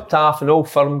been whipped off an all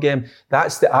firm game.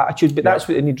 That's the attitude, but that's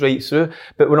what they need right through.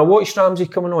 But when I watched Ramsey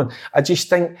coming on, I just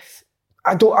think,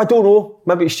 I don't know,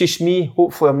 maybe it's just me,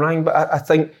 hopefully I'm wrong, but I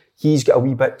think he's got a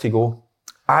wee bit to go.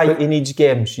 He needs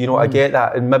games, I get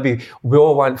that, and maybe we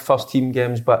all want first team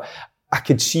games, but I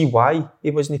could see why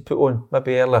he wasn't put on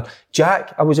maybe earlier.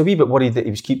 Jack, I was a wee bit worried that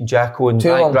he was keeping Jack on.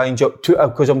 Ryan Jack,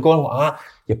 because I'm going like that.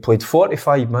 You played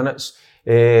 45 minutes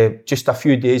just a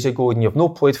few days ago and you've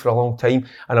not played for a long time.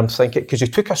 And I'm thinking, because he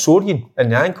took a soreing in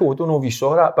the ankle. I don't know if you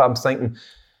saw that, but I'm thinking...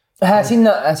 I seen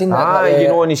that. You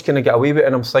know, and he's going to get away with it.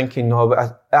 And I'm thinking, no,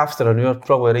 but after an hour,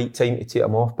 probably the right time to take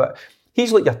him off. But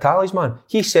he's like your talisman.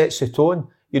 He sets the tone.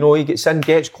 You know, he gets in,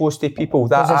 gets close to people,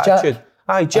 that attitude.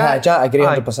 Jack? Jack, I agree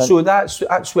 100%. So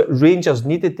that's what Rangers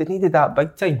needed. They needed that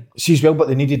big time. See as well, but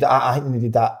they needed that. I think they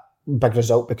needed that big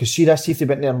result because see if they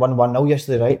went there and won 1-0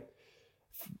 yesterday, right?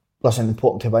 Listen,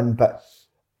 important to win, but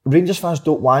Rangers fans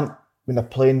don't want when they're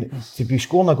playing to be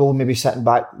scoring a goal, maybe sitting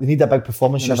back. They need a big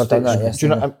performance. Never done that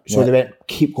yesterday. So they went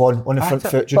keep going on the front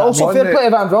foot. But also fair play to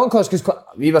Van Bronckhorst because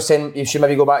we were saying you should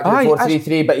maybe go back to the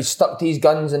 4-3-3, but he stuck to his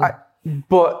guns and.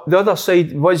 But the other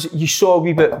side was you saw a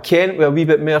wee bit Kent with a wee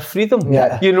bit more freedom.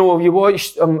 Yeah. You know, you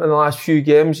watched him in the last few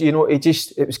games, you know, it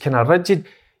was kind of rigid.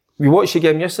 We watched the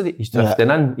game yesterday, he's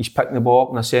drifting in, he's picking the ball up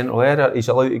in the central area, he's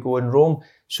allowed to go and roam.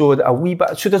 So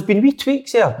there's been wee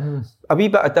tweaks there, a wee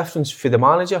bit of difference for the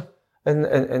manager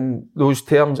in those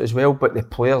terms as well, but the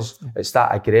players, it's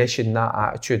that aggression, that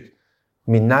attitude.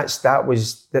 I mean,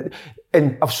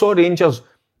 and I've saw Rangers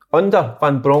under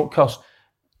Van Bronckhorst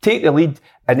take the lead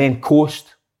and then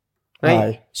coast. Right?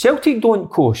 Aye. Celtic don't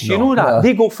coast, you know that. No.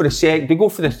 They go for the second, they go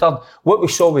for the third. What we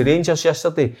saw with Rangers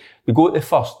yesterday, they go to the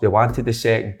first, they wanted the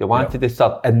second, they wanted the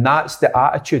third. And that's the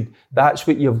attitude. That's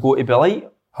what you've got to be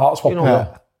like. Hearts were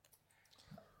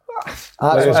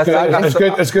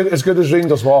as good as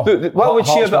Rangers were. What would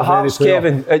you say about Hearts,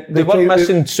 Kevin? They weren't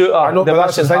missing Suter. I know, but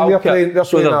that's the thing. They're playing a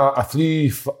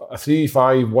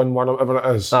 3-5-1-1, whatever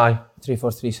it is. Aye.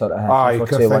 3-4-3 sort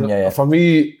of. For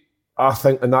me, I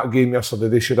think in that game yesterday,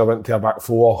 they should have went to a back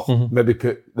four, maybe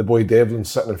put the boy Devlin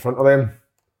sitting in front of them.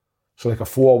 So like a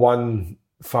 4-1-5,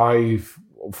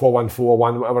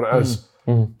 4-1-4-1, whatever it is,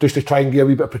 just to try and give a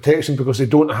wee bit of protection because they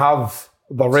don't have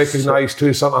the recognised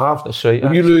two centre halves. That's right.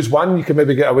 When you lose one, you can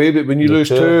maybe get away, but when you lose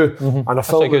two, and I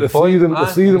felt that the three of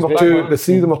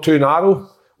them are too narrow,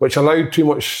 which allowed too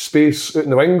much space out in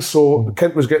the wings. So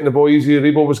Kent was getting the ball easier,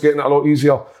 Rebo was getting it a lot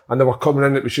easier, and they were coming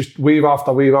in. It was just wave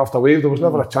after wave after wave. There was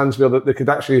never a chance where they could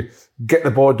actually get the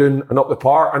ball down and up the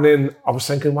park. And then I was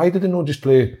thinking, why did they not just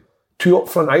play two up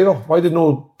front either? Why did they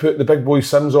not put the big boy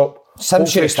Sims up?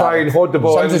 Sims should try and hold the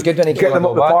ball. Sims is good when he get them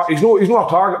up the park. He's not a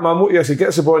target man. What he is, he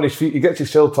gets the ball on his feet, he gets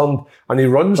his tail turned, and he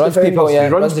runs people. He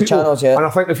runs the channels. Yeah. And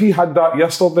I think if he had that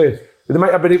yesterday, they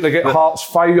might have been able to get Hearts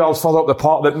 5 yards further up the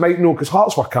park. That might know because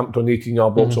Hearts were camped on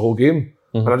 18-yard blocks the whole game.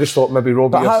 And I just thought maybe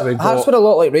Robbie yesterday. Hearts were a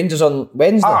lot like Rangers on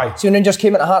Wednesday. Aye. See when Rangers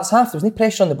came into Hearts half, there was no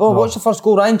pressure on the ball. Watch the first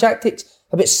goal. Ryan Jack takes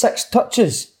about 6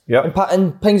 touches. Yep.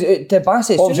 And pings it out to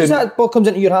Bassey. As soon as that ball comes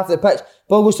into your half of the pitch,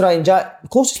 ball goes to Ryan Jack. The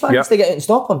closest man is to get out and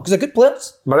stop him because they're good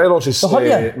players.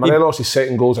 Morelos'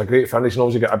 second goal is a great finish and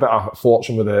obviously got a bit of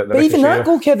fortune with the but even that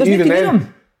goal, Kev, there's nothing in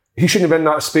him. He shouldn't have been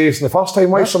in that space in the first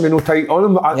time. Why is somebody no tight on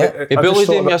him? He bullied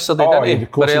him yesterday, didn't he?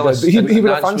 Morelos. He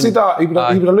would have fancied that. He would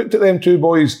have looked at them two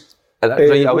boys.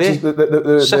 Right away.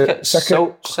 Sybil. Is it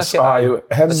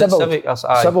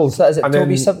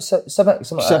Toby Civic?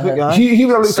 He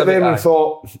would have looked at them and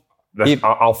thought,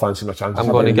 I'll fancy my chances.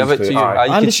 I'm going to give it to you. You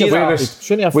can see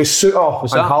that. With Suter and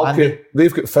Halke,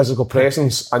 they've got physical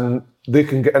presence and they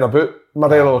can get in a boot.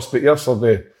 Morelos, but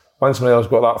yesterday, once Morelos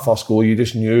got that first goal, you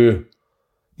just knew,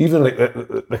 even like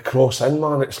the cross in,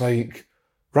 man, it's like,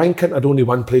 Ryan Kent had only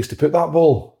one place to put that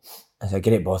ball. It's a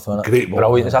great ball, wasn't it? Great ball.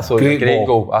 Brilliant. I thought it was a great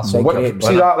goal. See,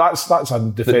 that's a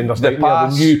defender's nightmare.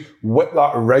 When you whip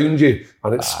that around you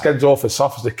and it skids off the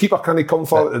surface, the keeper can't come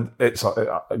for it. It's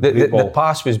a great ball. The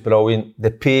pass was brilliant.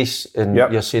 The pace, and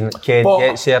you're saying Ken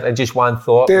gets there and just one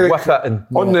thought, Derek, whip it and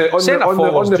on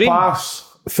the pass.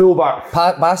 Fullback.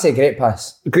 Bassey, great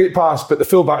pass. Great pass, but the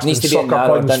fullback's been sucker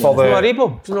punch for the... No,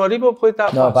 Aribo played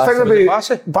that pass.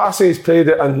 Bassey's played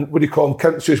it and what do you call him?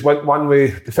 Kintz just went one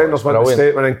way, defenders went the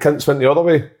statement and Kintz went the other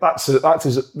way.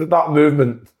 That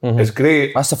movement is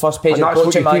great. That's the first page of the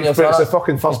coaching manual. It's the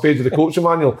fucking first page of the coaching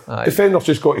manual. Defenders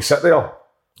just got to sit there.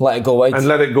 Let it go wide. And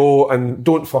let it go and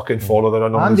don't fucking follow the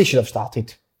run. Andy should have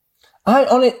started.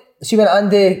 See when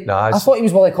Andy, I thought he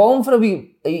was Willie Collins for a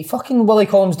wee. He fucking Willie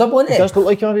Collins double, isn't he? He does look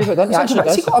like him, but doesn't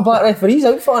he? He got a black referee's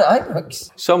out for it, I think.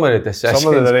 Some of the decisions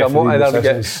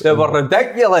they were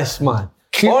ridiculous, man.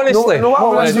 Honestly,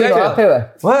 what ones were you not happy with?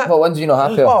 What ones were you not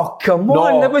happy with? Oh, come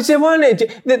on. There was the one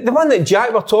that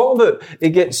Jack were talking about.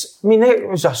 It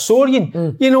was a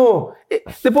Sorian. You know,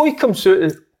 the boy comes through,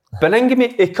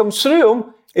 Beningame, he comes through him,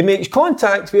 He makes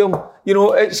contact with him. You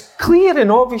know, it's clear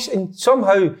and obvious, and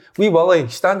somehow wee Willie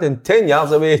standing 10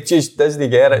 yards away just doesn't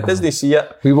get it, doesn't see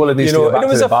it. Wee Willie needs to get back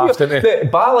to the bath, didn't he?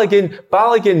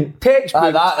 Balogun,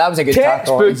 textbook. That was a good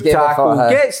textbook tackle.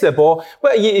 Gets the ball.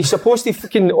 What are you supposed to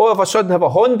fucking all of a sudden have a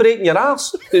handbrake in your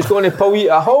arse that's going to pull you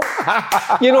to a halt?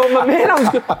 You know, my man,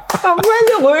 what are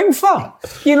you looking for?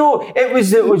 You know, it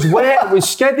was wet, it was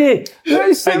skiddy.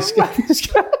 But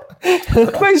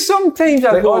sometimes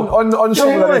I go on some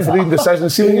of the refereeing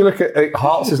decisions. See when you look at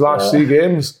Hearts' last 3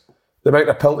 games, the amount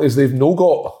of penalties they've no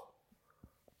got.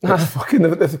 It's fucking.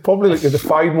 It's probably like the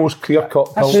 5 most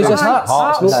clear-cut penalties. Hearts,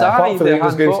 apart from the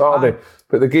Rangers game Saturday,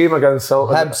 but the game against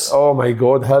Celtic. Hibs. Oh my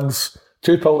God, Hibs!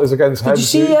 2 penalties against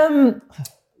Hibs. Did you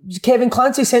see Kevin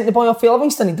Clancy sent the boy off for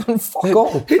Livingston? He done fuck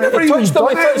all. He never even touched him.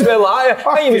 He touched me like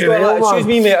I think he was going like, excuse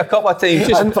me, mate, a couple of times.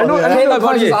 Just and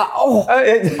Clancy's like,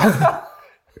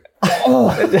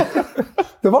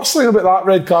 The worst thing about that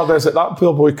red card is that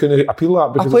poor boy couldn't appeal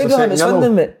that because I played with him at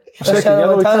Swindon, mate. Second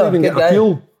yellow, he can't even get an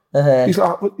appeal. He's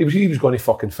like, he was going to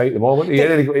fucking fight them all, wasn't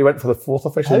he? He went for the 4th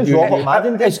official. How's Robert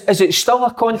Madden? Is it still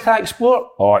a contact sport?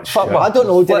 Oh, it's shit. I don't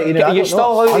know. Are you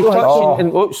still out of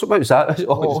touching? What was that?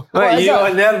 What you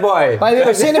on there, boy? By the way,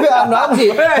 we're saying about Aaron Ramsey.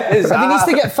 If he needs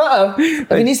to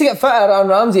get fitter, Aaron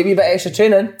Ramsey, a wee bit extra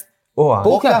training.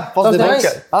 Boca.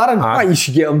 Aaron. You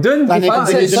should get him doing. He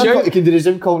can do the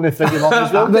Zoom call in the Freddie Mercury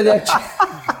as well.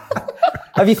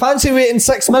 If you fancy waiting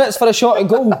 6 minutes for a shot and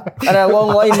goal and a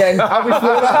long line, then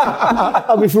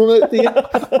I'll be throwing it to you.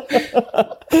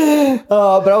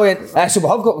 Oh, brilliant. So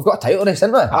we've got a title race,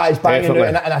 haven't we? It's banging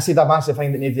out, and I said a massive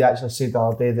thing that Navy actually said the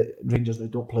other day, that Rangers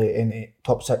don't play any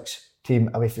top 6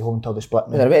 team away from home until the split.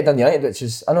 They're away to Dun United, which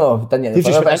is, I know, Dun United.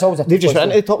 They've just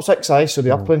went into the top 6, so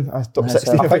they're playing top 6.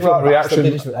 I think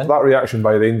that reaction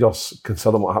by Rangers,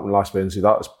 considering what happened last Wednesday,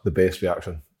 that's the best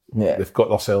reaction. Yeah. They've got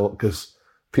themselves, because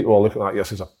people are looking at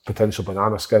this as a potential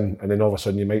banana skin, and then all of a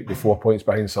sudden you might be 4 points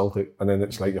behind Celtic, and then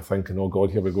it's like you're thinking, oh God,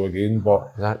 here we go again.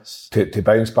 But that's to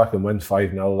bounce back and win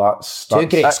 5-0, that's two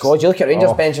great squads. You look at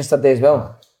Rangers bench yesterday as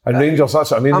well. And Rangers,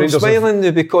 that's what I mean. I'm Rangers smiling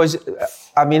though, because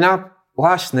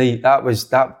last night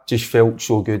that just felt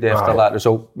so good after that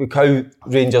result. Look how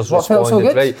Rangers responded. So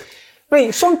good?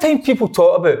 Right. Sometimes people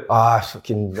talk about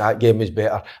fucking that game was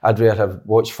better. I'd rather have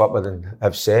watched football than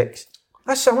have sex.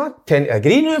 I tend to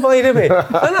agree now, by the way.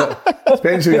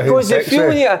 Because the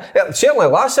feeling it certainly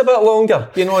lasts a bit longer.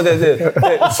 You know, it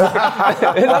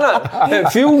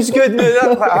feels good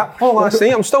now. Last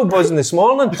night I'm still buzzing this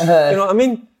morning. You know what I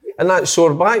mean? And that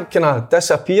sore back kind of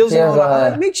disappears and all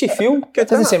that. It makes you feel good.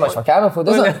 Doesn't say much for Camelford,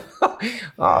 does it?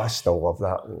 I still love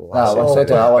that.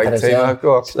 I've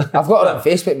got her on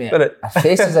Facebook, mate. Her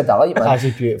face is a delight, man.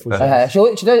 She's beautiful.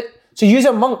 So she's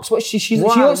a monk. She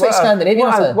looks like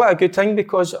Scandinavian. What a good thing,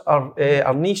 because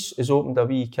our niece has opened a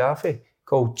wee cafe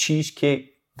called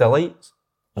Cheesecake Delights.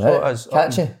 Right. So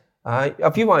catchy.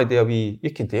 If you want to do a wee,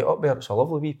 you can do it up there. It's a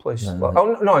lovely wee place.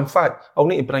 No, in fact, I'll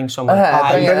need to bring some.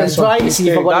 That's what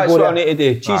I need to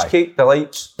do. Cheesecake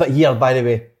Delights. But here, by the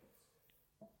way,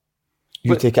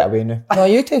 you take it away now. No,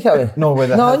 you take it away. No,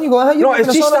 with no, you go. No,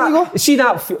 it's just that. See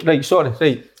that? Right, sorry.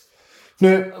 Right.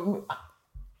 No,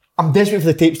 I'm desperate for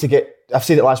the tapes to get. I've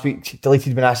said it last week.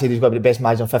 Deleted when I said he's got to be the best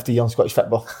manager in 50 years in Scottish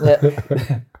football.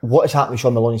 Yeah. What has happened with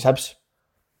Sean Maloney's Hibs?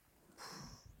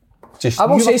 I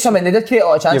will say something. They did create a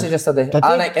lot of chances yesterday.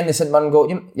 Anik in the St Mirren goal.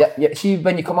 See,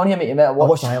 when you come on here, mate, you might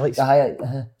watch the highlights. Do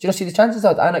you not see the chances?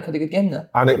 Anik had a good game there.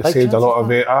 Anik saved a lot of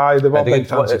it. They were big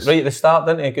chances. Right at the start,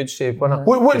 didn't he? Good save, wasn't it?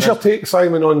 What's your take,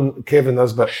 Simon, on Kevin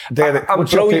Nisbet? Derek,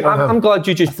 I'm glad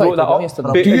you just brought that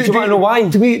up. Do you want to know why?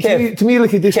 To me, like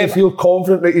he doesn't feel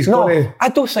confident that he's going to... I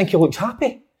don't think he looks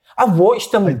happy. I've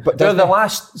watched him for the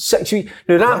last 6 weeks.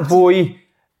 Now that boy,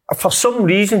 for some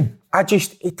reason,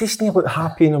 he doesn't look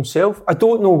happy in himself. I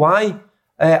don't know why.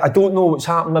 I don't know what's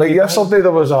happening. Like yesterday,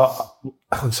 there was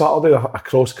on Saturday, a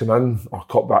cross came in, or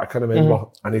cut back, I can't remember,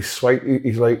 and he's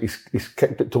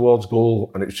kicked it towards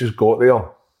goal, and it's just got there.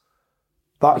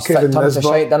 That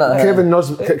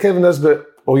Kevin Nisbet,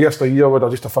 yesteryear would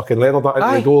have just a fucking leathered that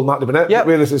into the goal and that'd have been it. Yep.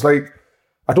 Whereas it's like,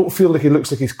 I don't feel like he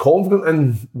looks like he's confident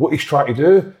in what he's trying to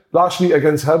do. Last week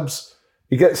against Hibs,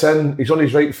 he gets in, he's on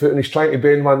his right foot and he's trying to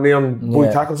bend one there and boy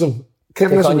tackles him.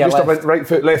 Kevin Nisbet just went right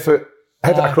foot, left foot,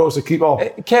 hit it across the keeper.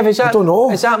 Kev, I don't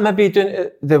know. Is that maybe doing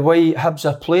it the way Hibs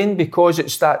are playing because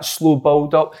it's that slow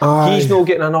build up? He's not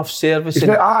getting enough service. He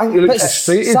looks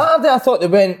frustrated. Saturday I thought they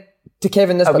went to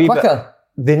Kevin Nisbet quicker.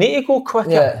 They need to go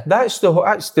quicker. Yeah. That's the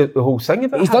whole thing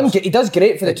about it. He does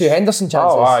great for the two Henderson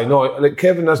chances. Oh, I know. Like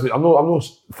Kevin Nisbet, I'm not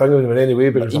thinking of him in any way,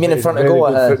 but you mean in front of goal?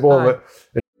 Football.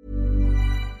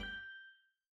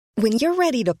 When you're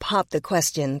ready to pop the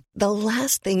question, the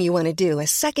last thing you want to do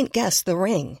is second-guess the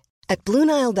ring. At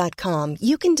BlueNile.com,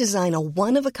 you can design a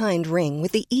one-of-a-kind ring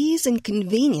with the ease and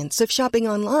convenience of shopping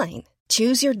online.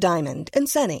 Choose your diamond and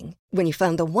setting. When you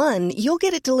find the one, you'll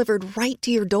get it delivered right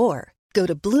to your door. Go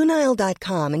to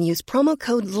BlueNile.com and use promo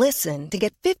code LISTEN to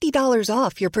get $50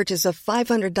 off your purchase of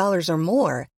 $500 or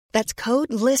more. That's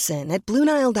code LISTEN at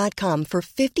BlueNile.com for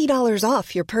 $50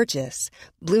 off your purchase.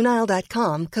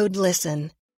 BlueNile.com, code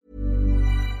LISTEN.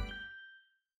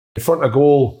 In front of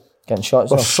goal, getting shots.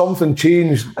 There's something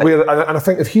changed where, and I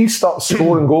think if he starts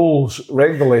scoring goals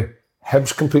regularly,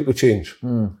 Hibs completely change.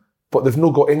 But they've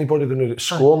not got anybody that's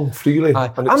scoring freely.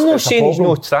 I'm not saying he's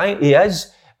not trying. He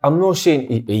is. I'm not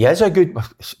saying he is a good.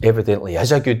 Evidently, he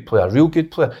is a good player, a real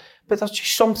good player. But there's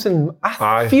just something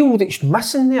I feel that's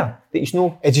missing there. That he's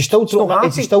no. Is he still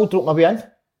dropping maybe in?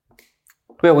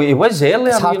 Well, he was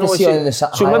earlier. So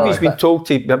maybe he's been told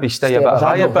to maybe stay a bit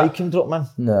higher. But can drop man.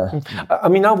 No. I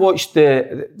mean, I watched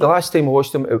the last time I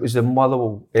watched him. It was the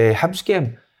Motherwell Hibs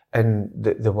game, and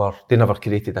they never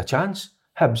created a chance.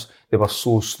 Hibs, they were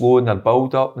so slow in their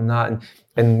build up and that. And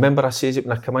remember, I says it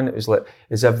when I come in. It was like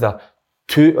as if they're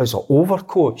too as an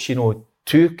overcoach,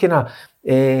 too kind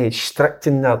of strict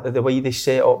in the way they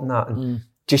set up and that. And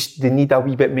just they need a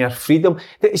wee bit more freedom.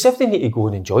 It's if they need to go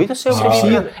and enjoy themselves.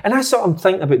 And that's what I'm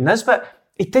thinking about Nisbet.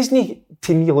 It doesn't,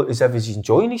 to me, look as if he's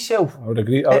enjoying himself. I would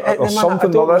agree. There's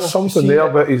something there,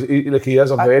 but he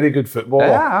is a very good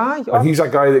footballer. And he's a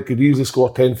guy that could easily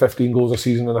score 10, 15 goals a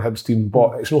season in a Hibs team,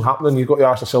 but it's not happening. You've got to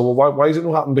ask yourself, well, why is it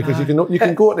not happening? Because you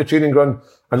can go to the training ground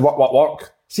and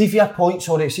work. See if your point,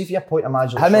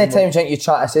 imagine. How many times think you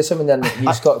try to say something then you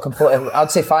just got completely,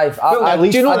 I'd say 5. Do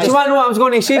you want to know what I was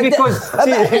going to say? Because,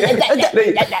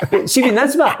 see with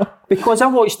Nisbet, because I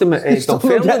watched him at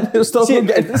Dunfermline.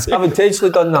 I've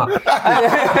intentionally done that.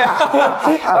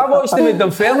 I watched him at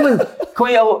Dunfermline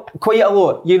quite a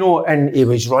lot, and he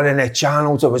was running the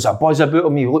channels, there was a buzz about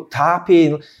him, he looked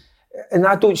happy, and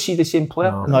I don't see the same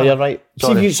player. No, you're right.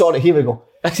 Here we go.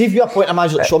 See if you're pointing a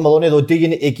manager like Sean Maloney though, do you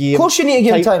need to give him? Of course you need to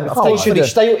give him time. Of course you do.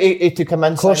 Style to come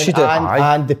in. Of course you do.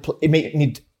 And he might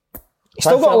need. He's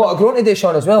still got a lot of growing to do,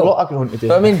 Sean, as well. A lot of growing to do.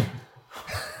 But I mean,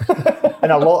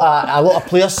 and a lot of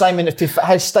players, Simon, to fit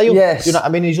his style. Yes. You know what I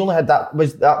mean? He's only had that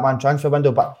man transfer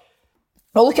window, but.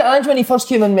 Well, look at Ange when he first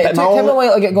came in, mate. It took him a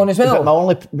while to get going as well.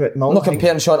 I'm not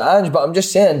comparing Sean to Ange, but I'm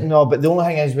just saying. No, but the only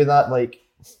thing is with that, like,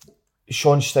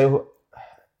 Sean's style,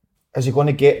 is he going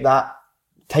to get that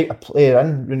type of player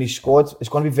in Rooney's squad? It's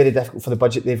going to be very difficult for the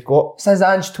budget they've got. Since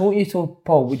Ange told you to,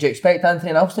 Paul, would you expect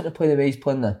Anthony Alston to play the way he's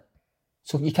playing now?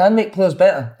 So you can make players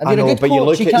better. If you're a good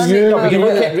coach, you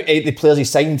can make the players he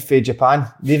signed for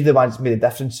Japan. They've the ones that made the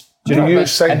difference.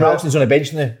 And Ralston's on the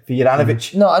bench now for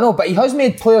Juranovic. No, I know, but he has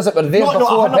made players that were there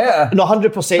before better. No,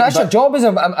 100%. That's your job as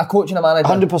a coach and a manager.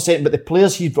 100%, but the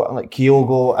players he's brought in, like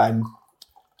Kyogo and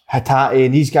Hatate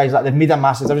and these guys, like they've made a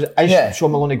massive difference. Is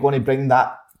Sean Maloney going to bring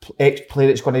that ex-player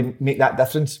that's going to make that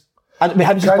difference? And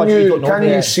can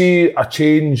you see a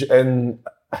change in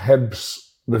Hibs?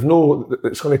 It's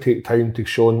going to take time to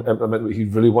Sean implement what he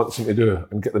really wants them to do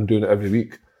and get them doing it every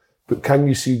week. But can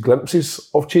you see glimpses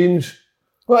of change?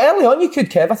 Well, early on you could,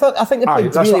 Kev. I think they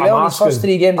played really well in his first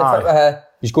 3 games.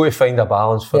 He's got to find a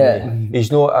balance for me.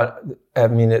 He's not, at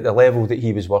the level that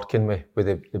he was working with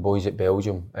the boys at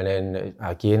Belgium. And then,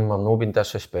 again, we're not being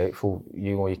disrespectful.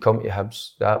 You come to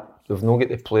Hibs, they've not got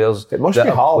the players it must that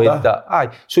be hard, played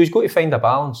that. So he's got to find a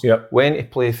balance. When to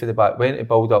play for the back, when to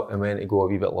build up, and when to go a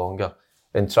wee bit longer.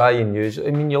 And try and use,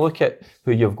 you look at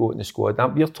who you've got in the squad.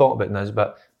 We're talking about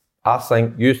Nisbet.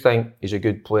 You think he's a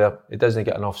good player. He doesn't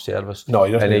get enough service. No,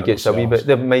 he doesn't. And he gets a wee bit.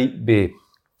 There might be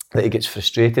that he gets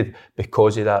frustrated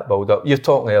because of that build up. You're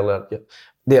talking earlier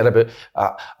there about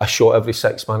a shot every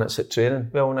 6 minutes at training.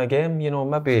 Well, in a game,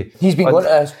 maybe he's been going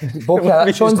to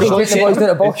Boca. Sean's been taking the boys down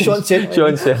to Boca. Sean said,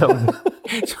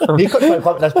 he couldn't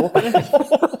come this Boca.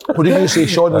 What did you say?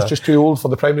 Sean was just too old for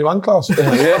the primary 1 class. But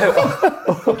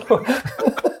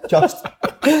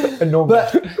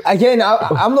again,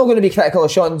 I'm not going to be critical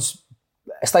of Sean's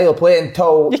style of play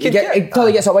until he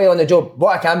gets a while on the job.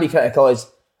 What I can be critical is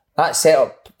that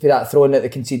setup for that throwing that they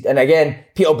concede. And again,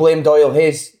 people blame Doyle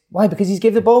Hayes. Why? Because he's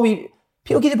gave the ball.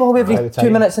 People get the ball every 2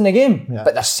 minutes in the game. Yeah.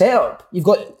 But the setup, you've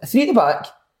got a 3 at the back.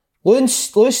 Lewis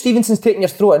Stevenson's taking your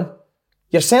throw-in.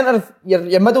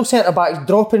 Your middle centre back's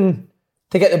dropping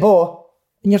to get the ball,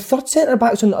 and your third centre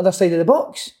back's on the other side of the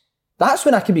box. That's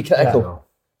when I can be critical.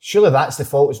 Surely that's the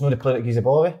fault. It's not the player that gives the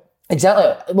ball away.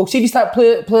 Exactly. Well, see if you start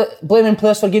blaming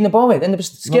players for getting the ball away, then they're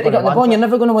scared to get the ball and you're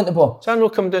never going to win the ball. So I know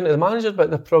come down to the manager,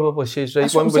 but they probably says, right,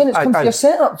 that's what I'm saying, it's come to your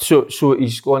setup. So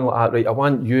he's going like that, right, I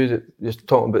want you, that you're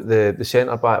talking about the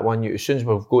centre-back, I want you, as soon as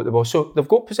we've got the ball. So they've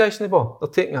got possession of the ball, they're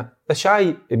taking it. The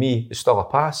shy, to me, is still a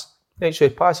pass. Right, so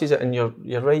he passes it and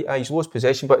you're right, he's lost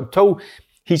possession, but until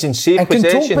he's in safe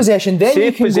possession, then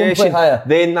you can go and play higher.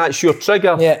 Then that's your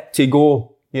trigger to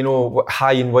go, you know,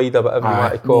 high and wide or whatever you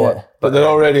want to call it. But they're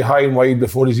already high and wide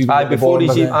before he's even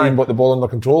got the ball under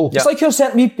control. It's like your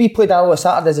centre, we played Alloa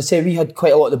Saturday, as I say, we had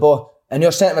quite a lot of the ball, and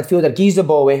your centre midfielder gives the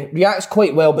ball away, reacts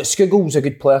quite well, but Scoogle's a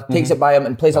good player, takes it by him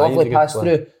and plays a lovely pass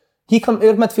through. Our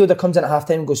midfielder comes in at half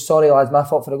time and goes, sorry lads, my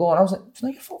fault for the goal. And I was like, it's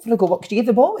not your fault for the goal, what, because you gave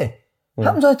the ball away?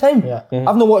 Happens all the time.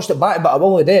 I've not watched it back, but I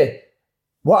will today.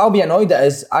 What I'll be annoyed at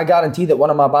is I guarantee that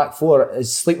one of my back four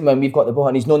is sleeping when we've got the ball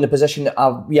and he's known the position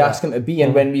that we ask him to be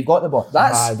in when we've got the ball.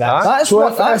 That's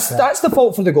the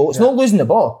fault for the goal. It's not losing the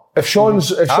ball. If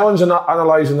Sean's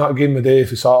analysing that game of the day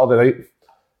for Saturday, right,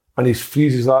 and he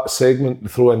freezes that segment to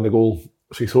throw in the goal,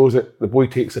 so he throws it, the boy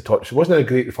takes the touch. It wasn't a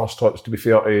great first touch, to be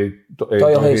fair to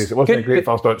Doyle Hayes. It wasn't a great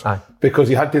first touch because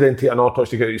he had to then take another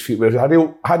touch to get his feet. Whereas had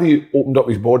he opened up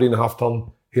his body in the half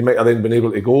turn, he might have then been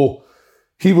able to go.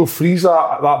 He will freeze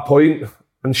that at that point,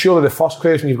 and surely the first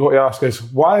question you've got to ask is,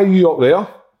 why are you up there?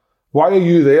 Why are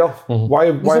you there?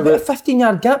 Why There's about a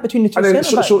 15-yard gap between the two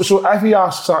centre-backs. So if he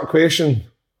asks that question,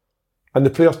 and the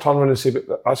players turn around and say, but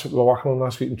that's what we were working on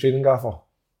last week in training, Gaffer.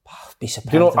 Be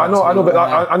surprised. You know, I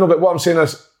know, but what I'm saying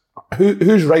is,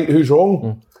 who's right, who's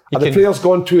wrong? Are the players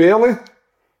gone too early?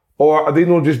 Or are they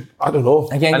not just, I don't know.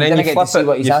 Again, and then you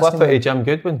flip it to Jim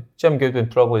Goodwin. Jim Goodwin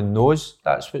probably knows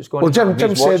that's what's going on. Well,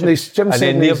 Jim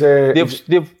said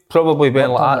they've probably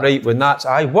went like that, right, when that's,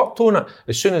 I worked on it.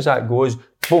 As soon as that goes,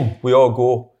 boom, we all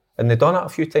go. And they've done it a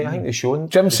few times. I think they've shown.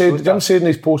 Jim said in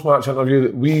his post-match interview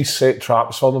that we set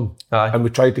traps for them and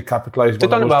we tried to capitalise on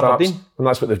those traps. And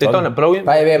that's what they've done. They've done it brilliant.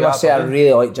 By the way, I must say I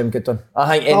really like Jim Goodwin.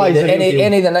 I think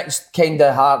any of the next kind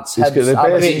of Hearts, Jim Goodwin's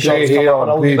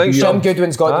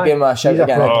got to be in my shout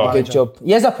again. Good job.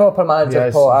 He is a proper manager,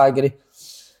 Paul, I agree.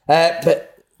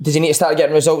 But does he need to start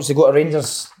getting results to go to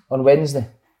Rangers on Wednesday?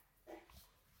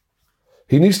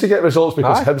 He needs to get results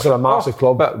because Hibs are a massive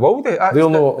club. But will they? They'll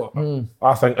know.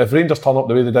 I think if Rangers turn up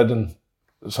the way they did on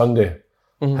Sunday,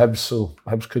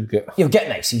 Hibs could get... You'll get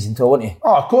next season too, won't you?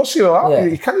 Oh, of course you will. Yeah.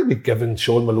 You can't be giving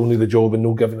Sean Maloney the job and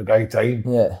no giving the guy time.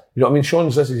 Yeah. You know what I mean?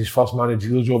 This is his first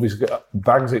managerial job. He's got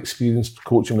bags of experience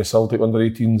coaching with Celtic under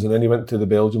 18s, and then he went to the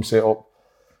Belgium setup.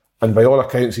 And by all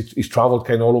accounts, he's travelled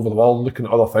kind of all over the world looking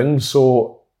at other things.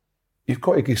 So you've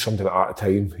got to give something like that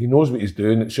time. He knows what he's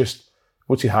doing. It's just...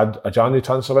 What's he had? A January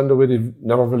transfer window where they've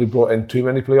never really brought in too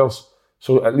many players.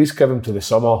 So at least give him to the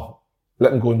summer.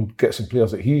 Let him go and get some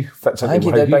players that he fits into. I think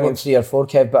he did bring in 3 or 4,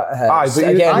 Kev, but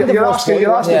again, you're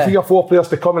asking 3 or 4 players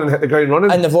to come in and hit the ground running.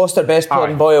 And they've lost their best player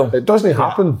in Boyle. It doesn't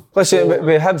happen. Listen,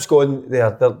 with Hibs going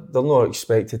there, they're not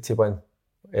expected to win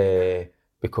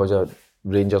because of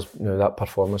Rangers, that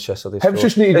performance yesterday. Hibs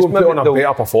just need to go and put on a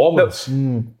better performance.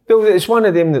 It's one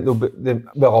of them that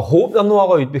I hope they're not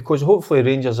allowed, because hopefully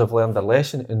Rangers have learned their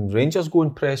lesson and Rangers go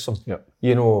and press them.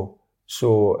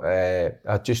 So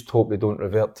I just hope they don't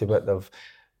revert to what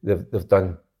they've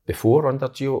done before under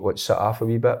Gio, which sit off a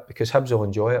wee bit, because Hibs will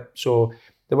enjoy it. So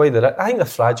the way I think they're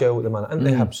fragile at the minute, aren't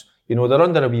they, Hibs? They're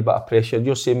under a wee bit of pressure.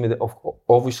 You're saying with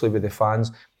obviously with the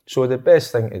fans. So the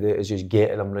best thing to do is just get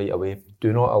at them right away.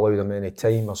 Do not allow them any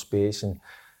time or space, and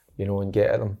get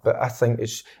at them. But I think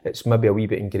it's maybe a wee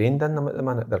bit ingrained in them at the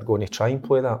minute. They're going to try and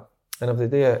play that. And if they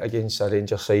do it against a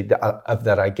Rangers side, if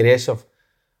they're aggressive,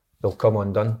 they'll come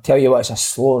undone. Tell you what, it's a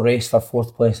slow race for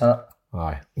 4th place, isn't it?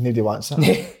 Aye. Nobody wants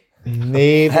it.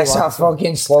 It's a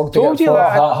fucking slog to get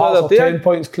 4th. Hearts are 10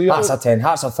 points clear. Hearts are 10.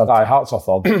 Hearts are 3rd. Aye, Hearts are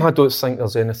 3rd. I don't think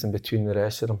there's anything between the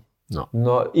rest of them.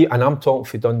 No. And I'm talking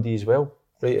for Dundee as well.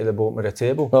 Right at the bottom of the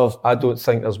table. Well, I don't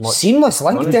think there's much. Seamless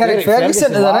link, Derek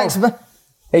Ferguson to the next bit.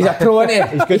 He's a pro, isn't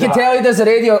he? You can tell he does the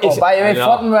radio. By the way,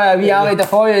 flirting with wee Ali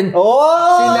Defoe. Seen that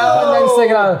on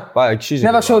Instagram. Like, she's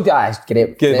never showed you. It's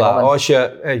great. Good lad. Oh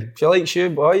shit. Hey, she likes you,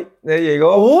 boy. There you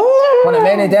go. One of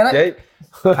many, Derek.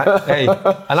 Hey,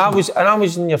 and I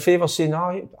was in your favour saying,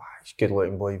 he's a good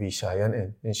looking boy, wee shy, isn't he?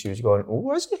 And she was going,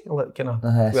 is he? Like, kind of,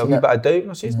 a wee bit of doubt. And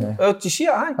I said, did you see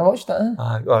it? I watched it.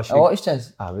 I watched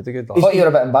it. With a good I thought you were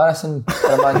a bit embarrassing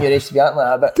for a man your age to be acting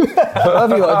like that, but what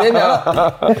have you got to do now?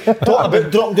 Talk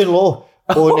about dropping down low.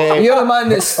 You're the man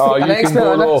that's an expert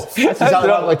on this. This is exactly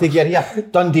what I want to hear here.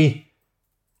 Dundee.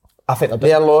 I think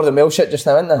they're lower than Mail shit just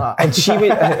now, isn't they? And she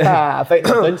went... I think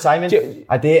they're doing, Simon.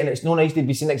 I do, and it's no nice to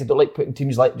be seen because I don't like putting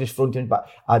teams like just thrown teams, but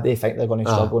I do think they're going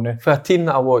to struggle now. For a team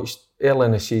that I watched early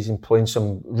in the season playing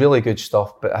some really good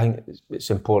stuff, but I think it's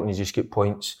important you just get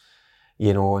points,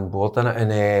 on board in it.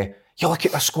 And you look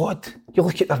at their squad, you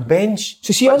look at their bench.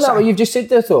 So see on that what you've just said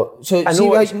there though. So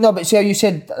see how you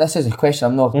said, this is a question,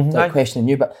 I'm not questioning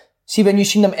you, but see when you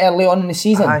seen them early on in the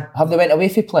season, have they went away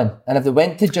for playing? And if they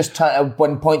went to just try to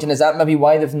win points, and is that maybe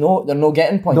why they're not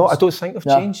getting points? No, I don't think they've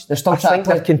changed. They're still trying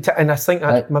to play. And I think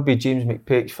that maybe James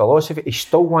McPake's philosophy, he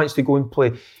still wants to go and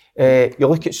play. You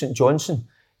look at St Johnstone,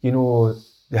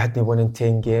 they hadn't won in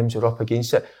 10 games, they're up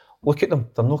against it. Look at them,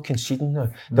 they're not conceding now.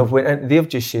 They've went in, they've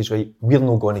just said, right, we're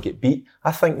not going to get beat.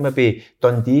 I think maybe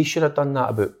Dundee should have done that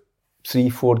about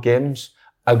 3-4 games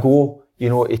ago,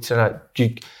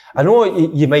 I know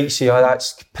you might say,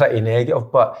 that's pretty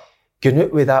negative, but going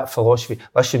out with that philosophy,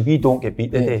 listen, we don't get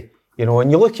beat today,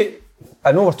 and you look at,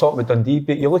 I know we're talking about Dundee,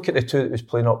 but you look at the two that was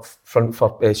playing up front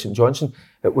for St Johnstone,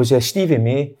 it was Stevie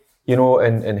May,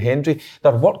 and Hendry.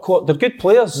 They're good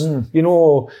players,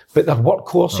 but they're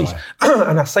workhorses.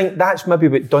 And I think that's maybe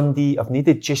what Dundee have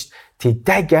needed, just to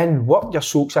dig in, work your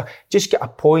socks off, just get a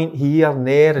point here and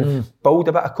there and build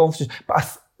a bit of confidence.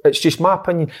 But it's just my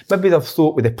opinion. Maybe they've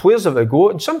thought with the players that they got,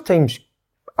 and sometimes,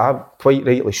 quite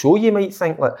rightly so, you might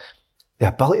think like the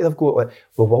ability they've got, like,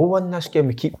 we will win this game,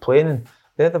 we keep playing, and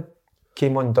they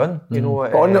came undone.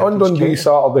 On Dundee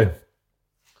Saturday,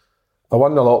 I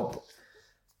 1-0 up,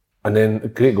 and then a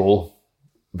great goal,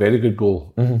 very good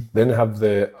goal. Then they have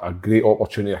a great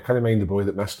opportunity. I can't mind the boy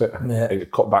that missed it.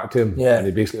 It cut back to him, and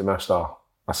he basically missed a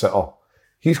sitter.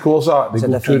 He scores that, they go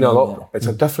 2-0 up. It's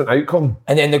a different outcome.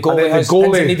 And then the goalie has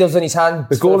pins and needles in his hand.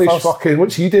 The goalie's fucking,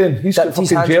 what's he doing? He's got fucking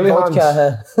jelly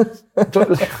hands.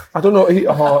 I don't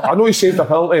know, I know he saved a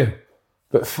penalty,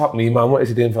 but fuck me, man, what is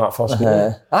he doing for that first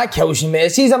goal? That kills you,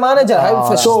 mate. He's a manager.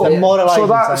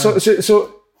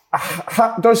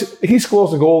 He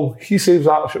scores the goal, he saves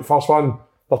that first one,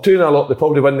 they're 2-0 up, they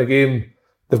probably win the game.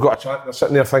 They've got a chance, they're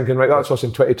sitting there thinking, right, that's us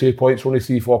in 22 points, only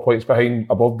 3-4 points behind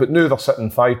above, but now they're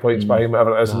sitting 5 points behind,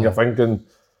 whatever it is, and you're thinking,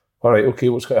 all right, okay,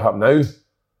 what's going to happen now?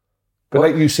 But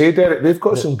like you said, Derek, they've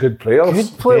got some good players.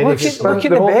 Look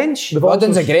at the bench.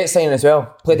 Ruddin's a great signing as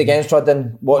well. Played against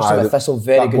Ruddin, watched him at Thistle,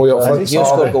 very good. He'll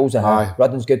score goals.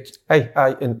 Ruddin's good.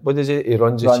 And what is it? He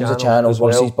runs the channels,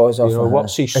 works his boys off.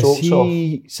 Works his socks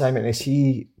off. Simon, is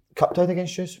he cup tied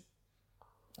against you?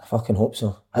 I fucking hope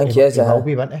so. I think he is. He will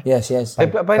be, won't he? Yes, he is.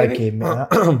 Big game,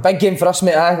 mate. Big game for us,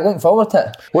 mate. I'm looking forward to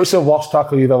it. What's the worst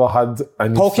tackle you've ever had?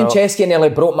 Paul Kincheski nearly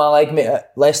broke my leg, mate,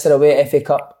 at Leicester away at FA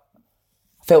Cup.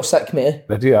 I felt sick, mate.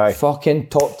 Did you? Aye. Fucking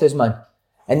topped us, man.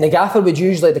 And the gaffer would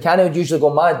usually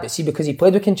go mad, but see, because he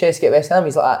played with Kincheski at West Ham,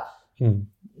 he's like that.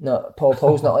 No,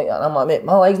 Paul's not like that. And I'm like, mate,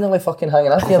 my leg's nearly fucking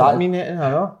hanging off here, man. That mean it? I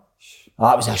know.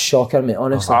 That was a shocker, mate,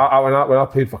 honestly. When I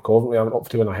played for Coventry, I went up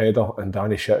to win a header, and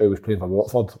Danny Shittu was playing for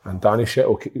Watford, and Danny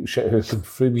Shithouse came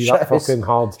through me that fucking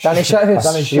hard. Danny Shithouse?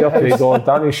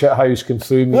 Danny Shithouse came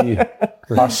through me.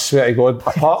 I swear to God,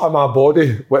 a part of my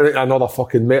body went into another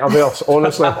fucking metaverse,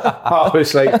 honestly. I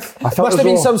was like... Must have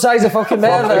been some size of fucking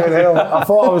metaverse. I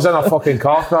thought I was in a fucking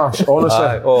car crash, honestly.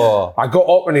 I got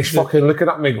up and he's fucking looking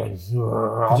at me going... Did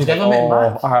you ever meet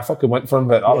him? I fucking went for him,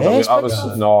 but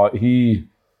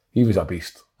he was a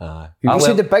beast. You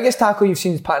see the biggest tackle you've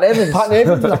seen is Pat Evans. Pat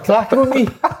Evans was a cracker on me.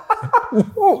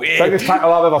 Biggest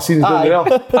tackle I've ever seen down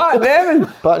there. Pat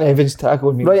Evans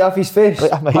tackled me. Right off his face.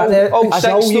 Right off my heel. 6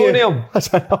 stone him. That's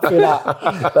enough of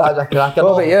that. That's a cracker.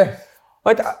 What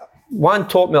about you? One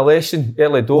taught me a lesson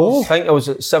early doors. I think I was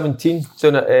at 17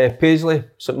 down at Paisley,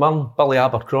 St Mirren, Billy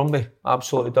Abercrombie.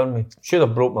 Absolutely done me. Should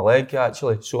have broke my leg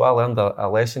actually. So I learned a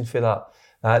lesson for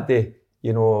that day.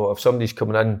 If somebody's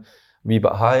coming in a wee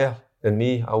bit higher than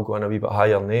me, I'll go in a wee bit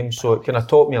higher name. So it kind of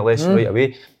taught me a lesson right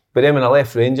away. But then when I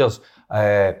left Rangers,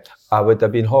 I would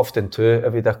have been huffed in two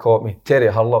if he'd have caught me. Terry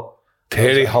Hurlock. What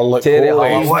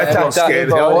a scary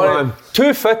man.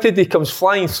 Too fitted, he comes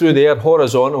flying through the air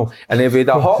horizontal, and if he'd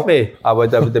have hit me, I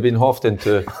would have been huffed in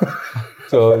two.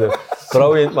 So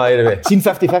brilliant, by the way. Seen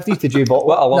 50-50s to Jay Bottle?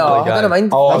 What a lovely guy. I don't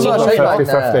mind. I love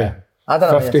 50-50. I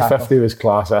don't know. 50-50 was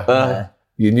class.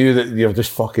 You knew that you're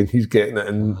just fucking, he's getting it,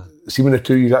 and see when the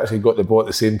two you actually got the ball at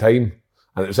the same time,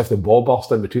 and it was as if the ball burst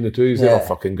in between the two. They were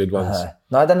fucking good ones.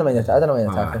 No, I don't mind the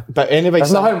tackle. But anyway,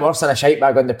 there's nothing worse than a shite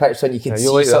bag on the pitch when you can see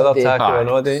you like somebody. The other tackle, I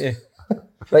know, don't you?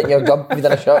 Right in your gum, we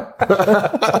done a shot.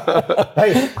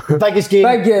 Hey, biggest game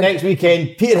next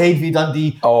weekend. Peterhead v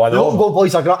Dundee. Oh, I know. The Open Goal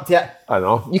boys are up to it. I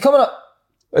know. You coming up?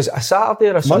 Is it a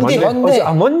Saturday or a Monday? Was it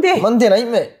a Monday? Monday night,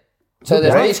 mate. So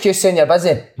there's no excuse saying you're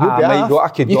busy. I might go.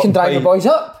 You can drive the boys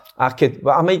up.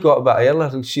 I might go a bit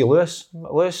earlier. See Lewis,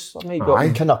 I might go.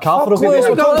 Carver will be with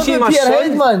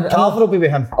him. Carver will be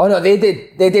with him. Oh no, they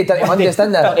did Dirty Mondays,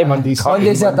 didn't they? Dirty Mondays.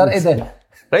 Mondays are dirty day.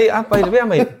 Right, by the way, I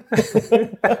might.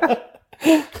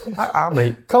 I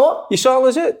might. Come on. You saw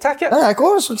us out? Take it. Of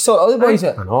course, we sort all the boys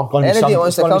out. I know. Anybody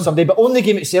wants to come. Someday, but on the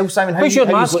game itself, Simon, Who's your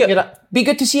mascot? Be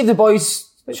good to see if the boys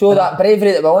show that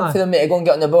bravery that we want for them, mate, to go and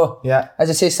get on the ball. Yeah. As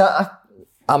I say,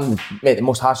 I'm the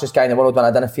most harshest guy in the world when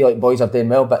I don't feel like boys are doing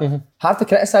well, but hard to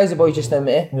criticise the boys just now,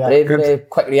 mate. Yeah. Bravery,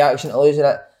 quick reaction to losing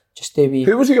it. Just to be.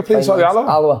 Who was it you playing? Sorry,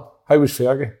 Alloa. How was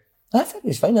Fergie? I think he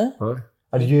was fine, eh? Aye.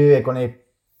 Are you going to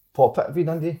pop it if you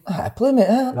Dundee? I play, mate.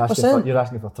 You're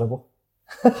asking for trouble.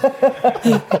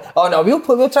 Oh no, we'll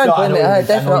try and play, mate.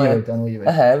 Definitely. I know you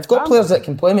would. We've got players that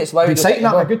can play, mate. So why would exciting,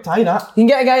 that a good tie, that. You can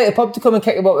get a guy at the pub to come and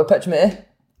kick the ball at the pitch, mate.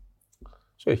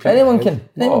 Anyone can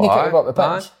kick the ball at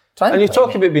the pitch. And you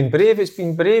talk about being brave. It's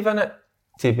been brave, innit,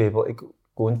 to be able to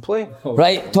go and play.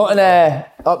 Right, talking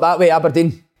up that way,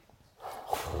 Aberdeen.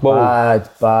 Bad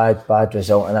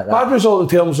result in it. Bad result in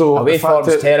terms of away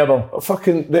form's terrible.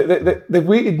 Fucking, they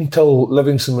waited until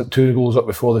Livingston went 2 goals up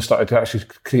before they started to actually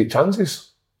create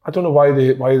chances. I don't know why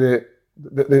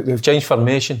they've changed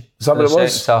formation. Is that what it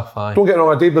was? Don't get me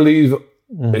wrong, I do believe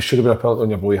it should have been a penalty on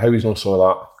your boy. How he's not saw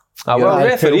that.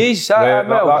 Referees,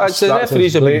 the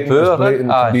referees have been poor.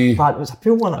 It was a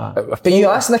poor one. But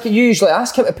you usually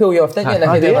ask him to pull you off, didn't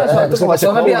you?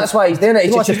 So maybe that's why he's doing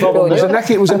it. Was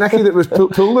it Nicky that was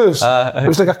pulled loose? It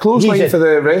was like a clothesline for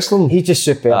the wrestling. He's just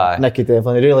super, Nicky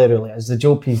Devlin. He really is. The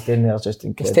job he's doing there is just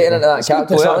incredible. He's taking into that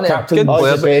captain. Good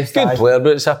player,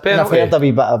 but it's a penalty. I've heard a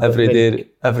wee bit of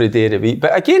every day of the week.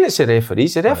 But again, it's the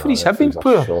referees. The referees have been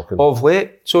poor of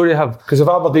late. So they have. Because if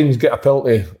Aberdeen get a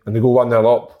penalty and they go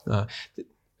 1-0 up,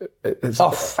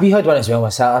 we had one as well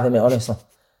on Saturday, mate, honestly.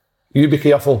 You be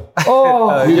careful.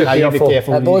 You be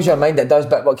careful. It blows your mind, it does,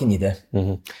 but what can you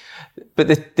do?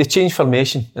 But they changed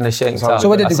formation in the second half. So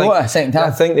what did they go to second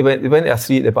half? I think they went to a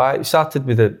 3 at the back. It started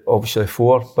with obviously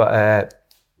 4, but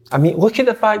I mean, look at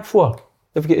the back 4.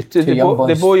 They've got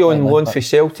the boy on loan for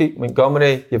Celtic,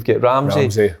 Montgomery, you've got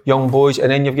Ramsey, young boys, and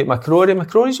then you've got McCrory.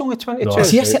 McCrory's only 22.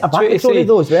 Is he a centre back, McCrory,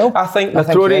 though, as well? I think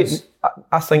McCrory,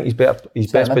 I think he's better.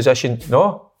 His best position,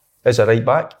 is a right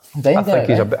back. I think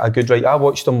he's a good right. I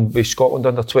watched him with Scotland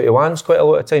under 21s quite a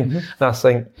lot of time, and I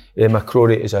think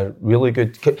McCrory is a really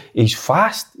good. He's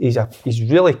fast. He's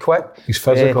really quick. He's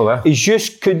physical. He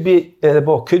just could be the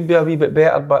ball could be a wee bit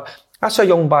better, but that's a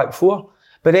young back 4.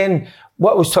 But then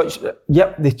what was touched?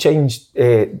 Yep, they changed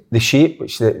the shape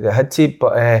which they had to.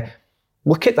 But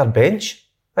look at their bench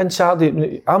on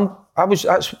Saturday.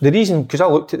 That's the reason, because I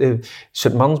looked at the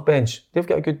St Mirren's bench. They've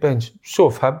got a good bench. So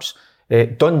have Hibs.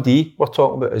 Dundee, we're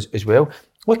talking about as well.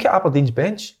 Look at Aberdeen's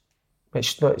bench.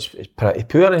 It's pretty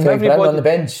poor. And Craig Brown on the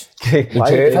bench.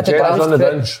 On the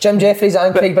bench. Jim Jeffries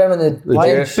and Craig Brown on the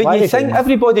bench. But you think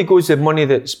everybody goes the money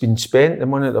that's been spent, the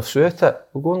money that they've threw at it.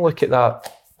 We'll go and look at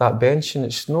that bench, and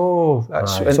it's no.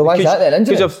 So why is that then?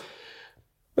 Injury?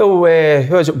 Who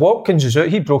is it? Watkins is out.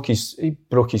 He broke his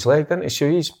leg, didn't he? So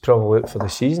he's probably out for the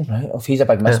season. Right. If he's a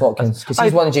big miss, Watkins, because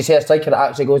he's one of you say a striker that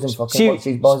actually goes and fucking works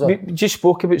his balls up. We just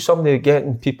spoke about somebody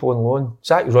getting people on loan.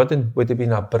 Zach Rudden would have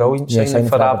been a brilliant signing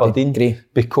for Aberdeen,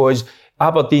 because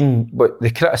Aberdeen, but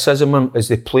the criticism is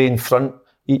they play in front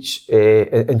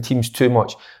in teams too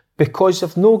much. Because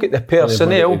they've not got the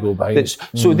personnel,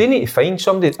 so they need to find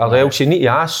somebody, or else you need to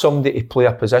ask somebody to play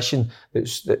a position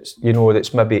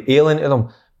that's maybe alien to them,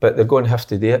 but they're going to have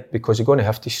to do it because they're going to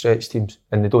have to stretch teams,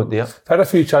 and they don't do it. Had a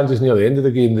few chances near the end of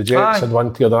the game. The Jets had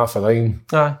one cleared off a line.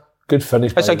 Good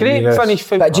finish. It's a great finish.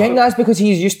 But do you think that's because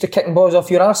he's used to kicking balls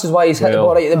off your arse, is why he's hit the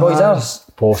ball right at the boy's arse?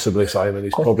 Possibly, Simon.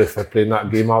 He's probably playing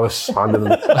that game. I was handing him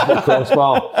the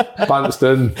crossbar, bounced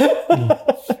in,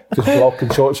 just blocking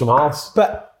shots from arse.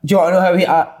 But do you want to know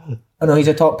how I know he's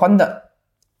a top pundit.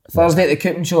 Thursday at the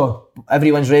Cooking Show,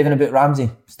 everyone's raving about Ramsey.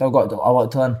 Still got a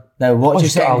lot to learn. Now watch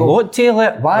yourself. Got a lot to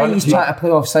learn. Why he's trying to play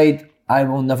offside, I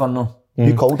will never know.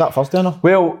 You called that first, Dana?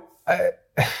 Well,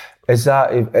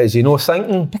 is he not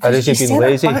thinking? Because or has he been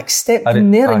lazy? Back step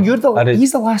in there, and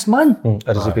he's the last man.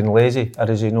 Or has he been lazy? Or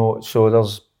has he not? So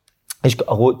he's got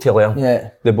a lot to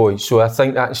learn. The boy. So I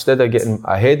think that instead of getting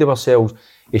ahead of ourselves,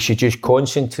 he should just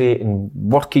concentrate and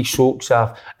work his socks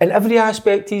off in every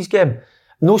aspect of his game.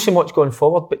 Not so much going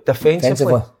forward, but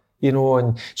defensively.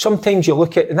 And sometimes you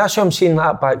look at, and that's what I'm saying,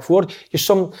 that back forward.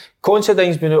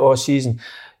 Considine's been out all season.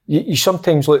 You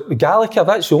sometimes look, Gallagher,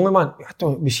 that's the only man.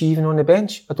 Was he even on the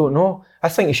bench? I don't know. I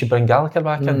think you should bring Gallagher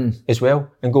back in as well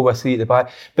and go with 3 at the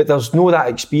back. But there's no that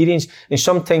experience, and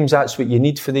sometimes that's what you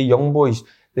need for the young boys.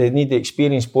 They need the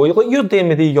experienced boy. Like you're doing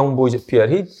with the young boys at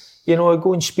Peterhead.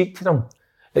 Go and speak to them.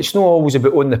 it's not always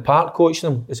about on the park coaching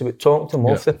them, it's about talking to them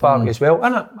off the park as well,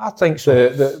 and I think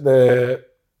so.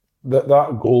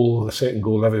 That goal, the second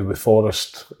goal, Levy with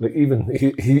Forrest, like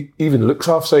he even looks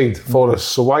offside, Forrest,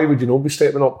 so why would you not be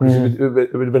stepping up? Because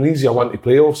it would have been easier one to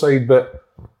play offside, but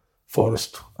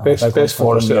Forrest, best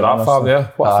Forrest out of that farm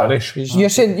there. What a finish. You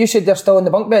said they're still in the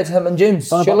bunk beds, him and James.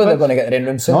 Surely they're going to get their own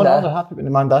room soon. No, they're happy with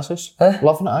the Mandassus.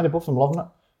 Loving it, they're both of them loving it.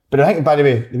 But I think, by the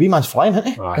way, the wee man's flying,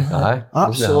 isn't he? Aye.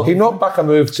 Absolutely. He knocked back a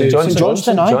move to St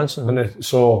Johnstone.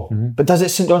 So, but does it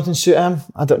St Johnstone suit him?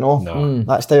 I don't know. No.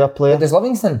 That style of player. Does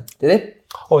Livingston? Do they?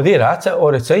 Oh, they're at it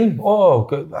all the time. Oh,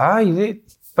 good. Aye.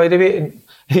 By the way,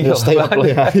 could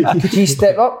he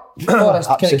step up?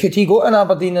 Could he go to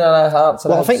Aberdeen and Hearts?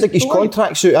 Well, I think like his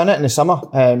contract suit in it in the summer.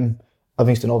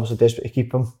 Livingston obviously desperate to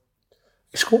keep him.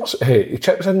 He scores. Hey, he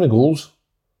chips in the goals.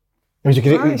 He was a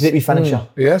great wee finisher.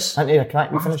 Yes. Isn't he a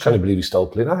crack wee finisher? I can't believe he's still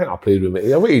playing. I think I'll play with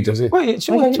him. What age is he? Wait, it's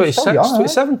only 26,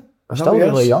 27. Still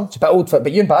really young. It's a bit old for it,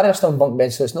 but you and Barry are still in bunk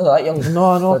beds, so it's not that young.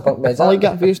 No. Bunk beds, I like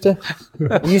getting used to.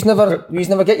 You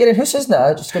never get your own houses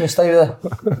now. Just going to stay with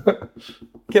the.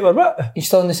 Get my bit. You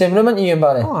still in the same room, aren't you and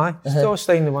Barry? Oh, aye. Still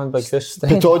staying in one big house.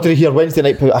 Pittodrie here Wednesday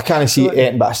night. I can't see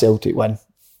anything but a Celtic win.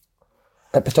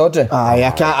 At Pittodrie? Aye,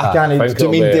 I can't. Do you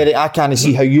mean, Derek? I can't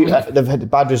see how they've had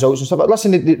bad results and stuff. But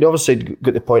listen, they obviously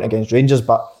got the point against Rangers,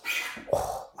 but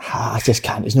I just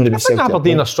can't. It's not to be Celtic. I think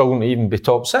Aberdeen are struggling to even be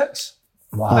top 6.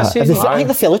 Wow. I think they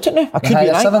fell out it now. I could be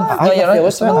right.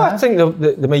 I think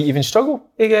they might even struggle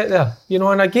to get there. You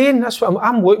know, and again, that's what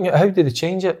I'm looking at. How do they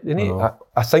change it? They need.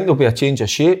 I think there'll be a change of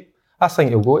shape. I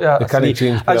think it'll go to a 3.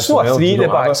 It's not a 3 at the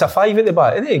back. It's a 5 at the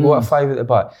back. They go to a 5 at the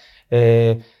back.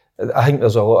 I think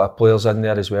there's a lot of players in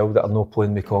there as well that are not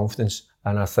playing with confidence,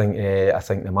 and I think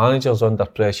the manager's under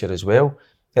pressure as well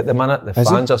at the minute. The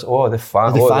fans are the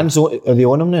fans are they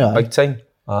on him now? Big time.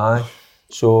 Aye.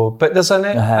 So, but there's an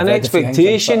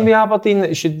expectation with Aberdeen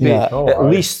that it should be at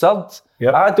least third.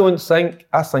 Yep. I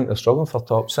think they're struggling for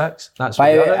top 6. That's why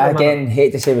again,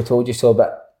 hate to say we told you so,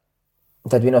 but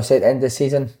did we not say at the end of the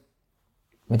season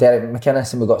with Derek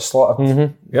McInnes and we got slaughtered?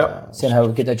 Mm-hmm. Yeah. Saying how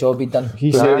good a job he'd done.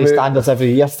 He set his standards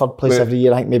every year, third place every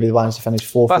year. I think maybe the ones to finish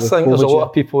 4th. I think there's a lot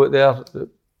of people out there that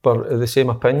are the same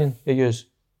opinion they use.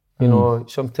 You know,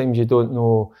 sometimes you don't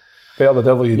know. Better the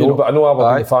devil you know, but I know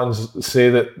Aberdeen fans say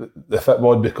that the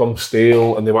football had become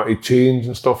stale and they want to change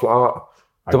and stuff like that.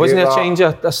 There wasn't a change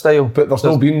of the style. But there's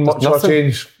not been much of a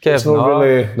change. It's not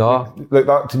really like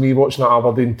that to me. Watching that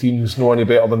Aberdeen team's not any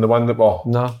better than the one that were.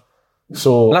 No.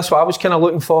 So and that's what I was kind of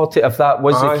looking forward to. If that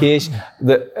was the case,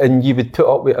 and you would put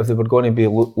up with if they were going to be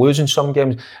losing some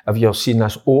games, if you're seeing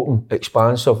this open,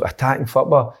 expansive, attacking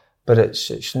football. But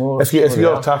it's not. If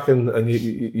you're attacking and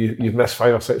you've missed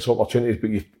 5 or 6 opportunities, but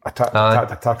you've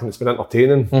attacking, it's been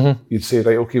entertaining. You'd say,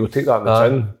 right, okay, we'll take that in the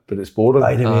chin, but it's boring.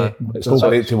 It's not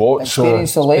great to watch.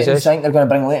 Experience so Leighton. I think they're going to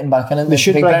bring Leighton back in. They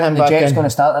should bring him back in. The Jets going to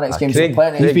start the next game. He's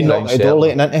been knocked out the door,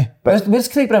 Leighton, isn't he? Where's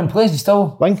Craig Brown plays? He's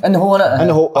still in the hole, isn't it? In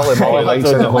the hole. Ollie likes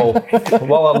in the hole.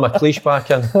 We'll have McLeish back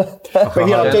in. But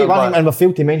here, I'll tell you one thing, and we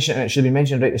failed to mention it. It should be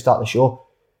mentioned right at the start of the show.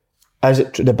 Is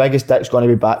it the biggest dick's going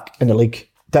to be back in the league?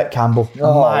 Dick Campbell.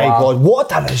 Oh my God, what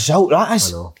a result that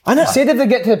is. I know. Said if they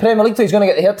get to the Premier League, he's going to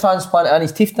get the hair transplant and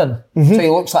his teeth done. So he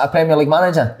looks like a Premier League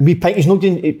manager. He's not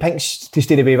doing Pink's to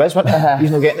stay the way he is,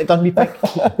 he's not getting it done, Pink.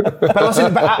 But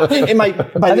listen, it might.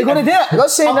 Are they going to do it?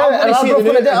 Let's say now.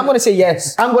 I'm going to say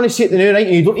yes. I'm going to say it now, right?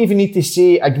 And you don't even need to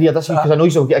say agree or disagree because I know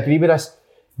you'll agree with this.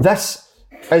 This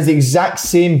is the exact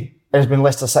same as when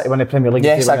Leicester City won the Premier League.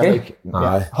 Yes, I agree.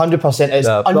 100%. It's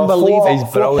unbelievable.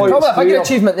 Probably a bigger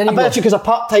achievement than because of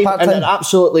part-time and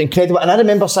absolutely incredible. And I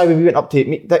remember, when we went up to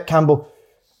meet Dick Campbell,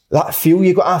 that feel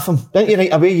you got off him, didn't you,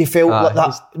 right away? You felt like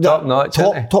that. Top notch,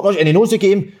 and he knows the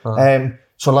game.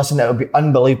 So listen, it'll be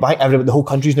unbelievable. I think the whole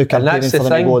country's now campaigning for them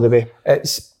to go the way.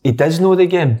 He does know the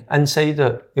game inside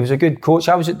it. He was a good coach.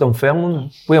 I was at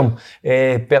Dunfermline with him.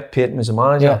 Bert Payton was the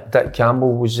manager. Dick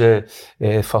Campbell was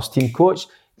first team coach.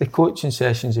 The coaching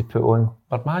sessions he put on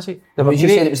were magic. They were great. You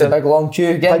said it was a big long queue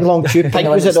again. Big long queue. Pink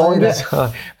was at the end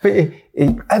of it.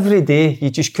 But every day you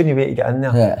just couldn't wait to get in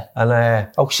there. Yeah.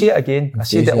 And I'll say it again. I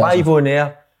said it live on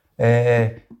air.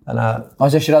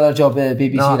 Was this your other job at the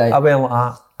BBC, right? I went like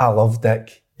that. I love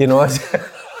Dick. You know.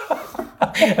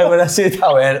 And when I said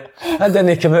I went, I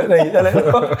didn't come out right, did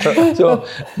it? So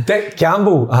Dick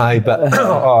Campbell, right,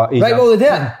 will they do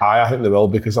it? I think they will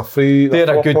because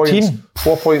they're a good team.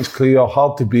 4 points clear,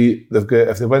 hard to beat. They've got,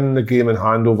 if they win the game in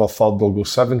hand over third, they'll go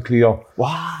 7 clear.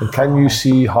 Wow! And can you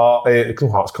see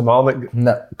Kilmarnock?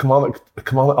 No. Kilmarnock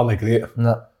aren't they great?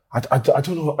 No. I don't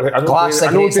know. Glass a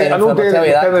great signing.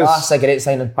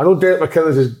 I know Derek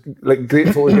McInnes is like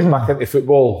grateful to get back into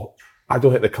football. I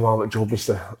don't think the Kilmarnock job is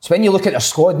the... So when you look at their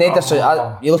squad,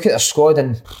 you look at their squad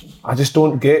and... I just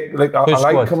don't get... Like, I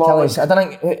like Kilmarnock. I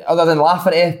don't think, other than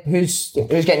Lafferty, who's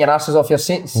getting your asses off your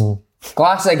seats?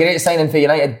 Glass is a great signing for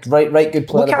United. Right good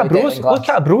player. Look at a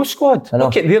Bro squad.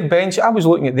 Look at their bench. I was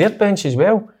looking at their bench as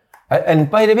well. And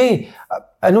by the way,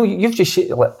 I know you've just said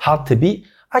hard to beat.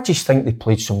 I just think they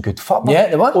played some good football. Yeah,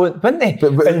 they were. Didn't they?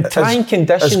 But in trying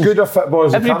conditions. As good a football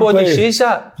as everybody says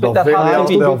that. But they're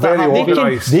very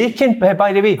organised. They can,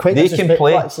 by the way, they can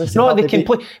play. No, they can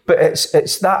play. But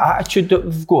it's that attitude that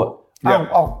we've got. Yeah.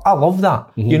 I love that.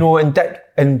 You know, and Dick,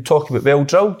 and talking about well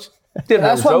drilled.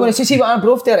 That's what I'm going to say. See what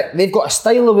Arbroath, Derek. They've got a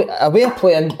style, a way of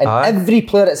playing, and every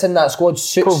player that's in that squad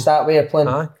suits that way of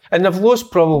playing. And they've lost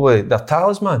probably their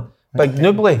talisman. Big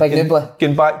Nubly.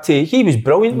 Going back to, he was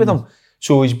brilliant with them.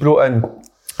 So he's brought in...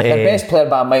 Their best player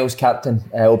by miles, captain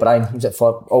O'Brien. Who's at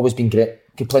for always been great.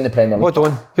 Could play in the Premier League. Hold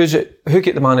on. Who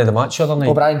get the man of the match the other night?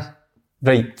 O'Brien.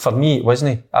 Right, for me it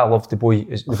wasn't he. I love the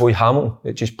boy Hamilton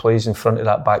that just plays in front of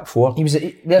that back four. There's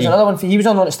another one. He was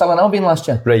on at Stirling Albion last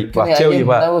year. Right, but I tell you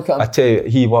what,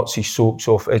 he works his socks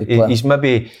off. He's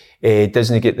maybe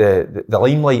doesn't get the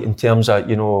limelight in terms of,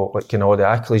 you know, like, you know, the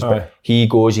accolades, but he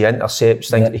goes, he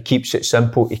intercepts things, he keeps it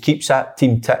simple, he keeps that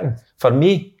team ticking. For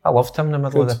me, I loved him in the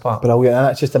middle of the park. Brilliant, and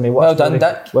it's just, I mean, well done,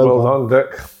 Dick. Well done,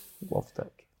 Dick. Love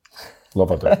Dick.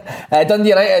 Love it. Dundee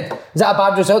United, is that a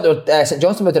bad result? St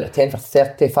Johnstone were doing it 10 for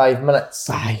 35 minutes.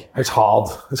 Aye. It's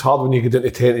hard when you get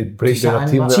into 10 to break down a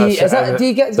team. Do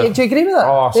you agree with that?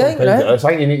 Oh, I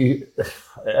think you need to...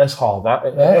 It's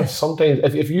hard. Sometimes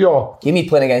if you're... Give me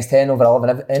playing against 10 over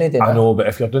 11 any day. I know, but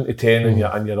if you're doing to 10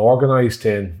 and you're organised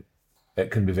 10, it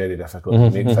can be very difficult to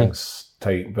make things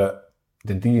tight. But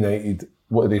Dundee United,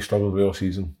 what do they struggle with all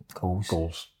season?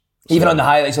 Goals. Even on the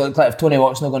highlights, it looked like if Tony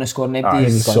Watt's not going to score an empty.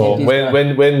 So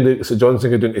when the St Johnstone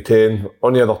get down to 10,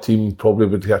 any other team probably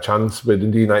would have a chance. But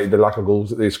Dundee United, the lack of goals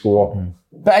that they score.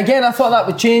 But again, I thought that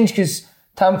would change because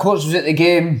Tam Courts was at the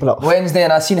game Wednesday,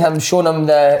 and I seen him showing him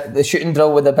the shooting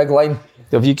drill with the big line.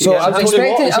 I was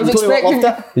expecting.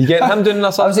 You getting him doing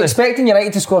this? I was expecting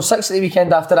United to score 6 at the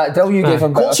weekend after that drill you gave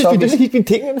him. He's been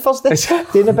taking it in the first day,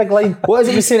 doing the big line. What is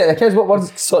it you saying to the kids? What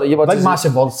words? Big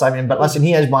massive words, Simon. But listen,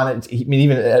 he is man.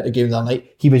 Even at the game the other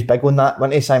night, he was big on that.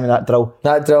 Went to Simon that drill,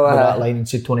 that line, and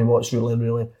said Tony Watt's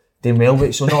really doing well with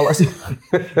it. So no, listen,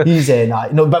 he's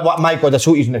but my God, I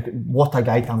saw what a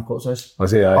guy Tam Courts is.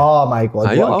 Was he? Oh my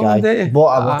God, what a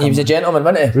guy! He was a gentleman,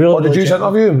 wasn't he? Really, did you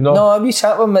interview him? No, we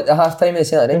sat with him at the half time of the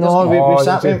St Rangers. No, we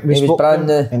sat with him. He was brand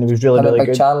new, and he was really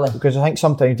good. Charlie. Because I think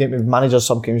sometimes with managers,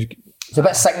 sometimes it's a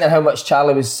bit sickening how much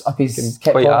Charlie was up his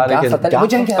kept on Gaffer. What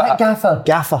do you think of that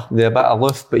Gaffer? They're a bit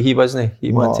aloof, but he wasn't.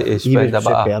 He wanted to spend a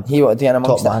bit of... He wanted to do an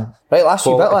amongst it. Right, last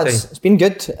few bit, lads. It's been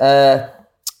good.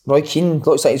 Roy Keane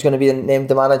looks like he's going to be named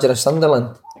the manager of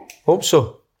Sunderland. Hope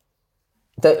so.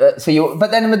 But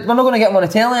then we're not going to get him on a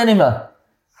telly anymore.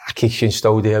 I can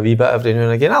still do a wee bit every now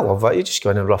and again. I love that. You just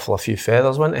go in and ruffle a few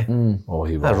feathers, wouldn't he? Oh,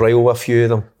 he will. I rile a few of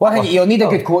them. Well, I think you'll need a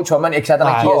good coach on, because I don't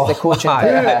think he is the coach.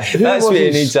 That's what he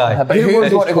needs.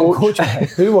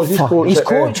 Who was his coach? His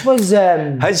coach was...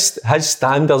 His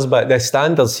standards, but the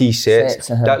standards he sets,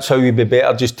 that's how you'd be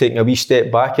better just taking a wee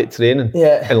step back at training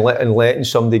and letting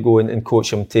somebody go and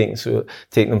coach him, taking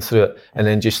them through it, and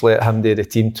then just let him do the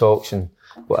team talks and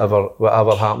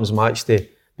whatever happens match day.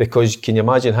 Because can you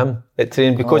imagine him at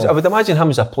training? Because I would imagine him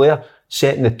as a player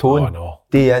setting the tone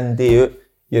day in, day out,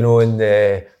 you know, and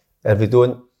if we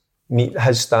don't meet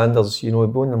his standards, you know, we're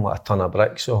going them like a ton of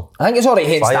bricks. So I think it's alright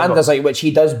hitting standards like which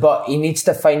he does, but he needs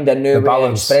to find a new way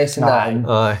of expressing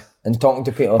that and talking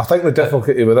to people. I think the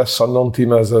difficulty with this Sunderland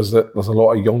team is that there's a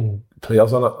lot of young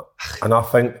players in it, and I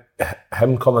think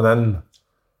him coming in,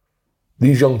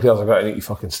 these young players are going to need to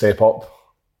fucking step up,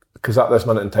 because at this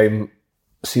minute in time,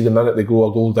 see the minute they go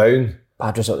a goal down,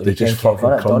 they just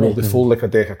fucking crumble. They fold like a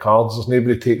deck of cards. There's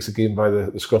nobody takes the game by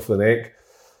the scruff of the neck.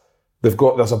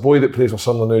 There's a boy that plays for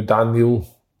Sunderland now, Dan Neil,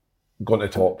 gone to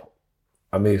top.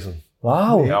 Amazing.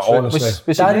 Wow. Yeah,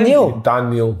 honestly. Dan Neil? Dan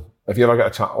Neil. If you ever get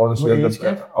a chat, honestly,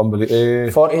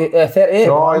 unbelievable. 38?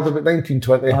 No, he's about 19,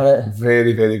 20. Right.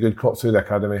 Very, very good. Cut through the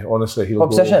academy. Honestly, he'll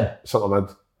go centre mid.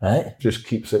 Right. Just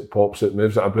keeps it, pops it,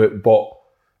 moves it about. But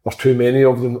there's too many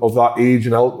of them of that age,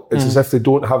 and it's as if they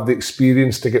don't have the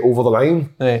experience to get over the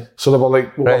line. Right. So they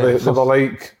went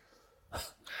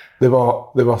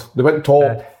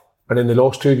top, and then they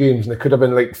lost 2 games, and they could have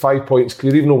been like 5 points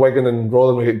clear. Even though Wigan and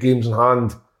Rotherham would get games in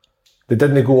hand, they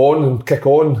didn't go on and kick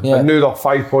on, and now they're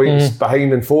 5 points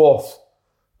behind in 4th,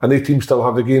 and their team still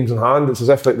have the games in hand. It's as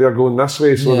if like they're going this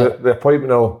way. So the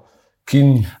appointment of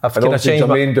Keane, I've and kinda obviously changed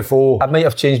Jermaine Defoe. I might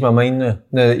have changed my mind now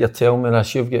that you're telling me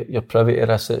this. You're privy to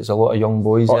this. It's a lot of young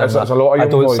boys. It's a lot of young I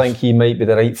don't boys. think he might be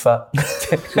the right fit.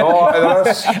 No, it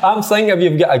is. I'm thinking if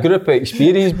you've got a group of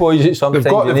experienced boys at some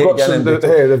time, they've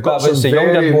got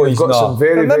some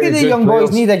very maybe the young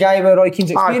boys need a guy with Roy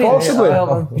Keane's experience. Possibly.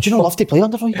 Would you not love to play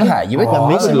under Roy? You would.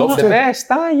 Amazing. love the best.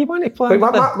 You want to play.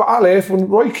 But I left when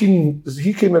Roy Keane.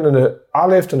 He came in I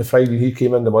left on the Friday. He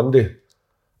came in the Monday,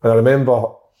 and I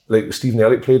remember. Like Stephen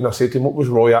Elliott played, and I said to him, "What was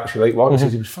Roy actually like?" He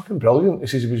says he was fucking brilliant. He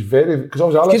says he was very because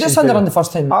I listened to on the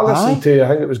first time. I listened to I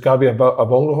think it was Gabby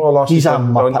Abongo last week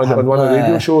on one of the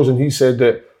radio shows, and he said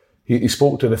that he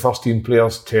spoke to the first team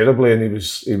players terribly, and he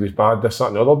was bad this, that,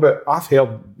 and the other. But I've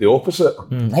heard the opposite.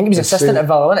 I think he was assistant at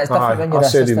Villa, wasn't it? It's different when you're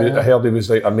assistant. I heard he was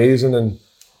like amazing, and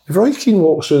if Roy Keane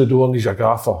walks through the door and he's a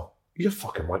gaffer, you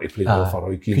fucking want to play more for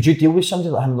Roy Keane. Could you deal with somebody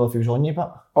like him though if he was on you a bit?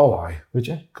 Oh, aye. Would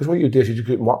you? Because what you do is you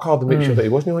go out and work hard and make sure that he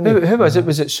wasn't on you. Who was it?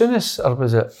 Was it Souness or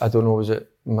was it, I don't know, was it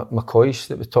McCoy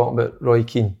that was talking about Roy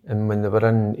Keane? And when they were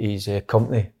in his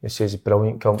company, he says a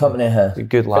brilliant company.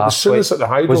 Good laugh. It was Souness at the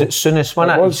Hydro. Was it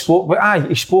Souness?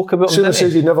 He spoke about him. Souness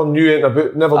says he never knew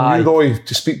Roy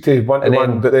to speak to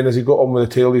one-to-one, but then as he got on with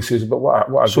the tail, he says, but what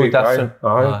a so great different. Guy.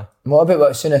 Aye. What about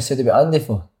what Souness said about Andy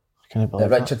for? That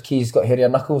Richard Keys got hairier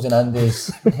knuckles and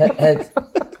Andy's head.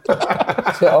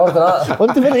 Order that.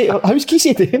 How's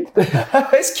Keysy to him?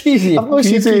 It's Keysy.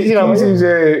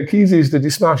 Keysy's, did he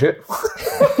smash it?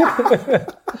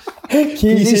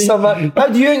 Keysy's something. How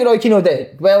do you think Roy Keane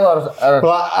did? Well,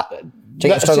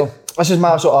 this is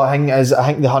my sort of thing. I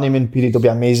think the honeymoon period will be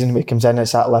amazing when he comes in,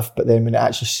 it's that lift, but then when it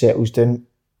actually settles down,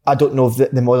 I don't know if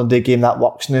the modern day game that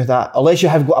works now. That unless you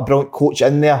have got a brilliant coach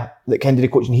in there that can do the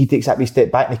coaching, he takes that wee step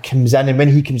back and he comes in, and when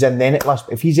he comes in, then it lasts.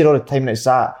 If he's there all the time and it's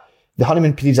that, the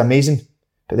honeymoon period's amazing.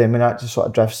 But then when that just sort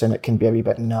of drifts in, it can be a wee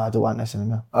bit. No, I don't want this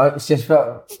anymore. It's just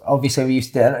obviously we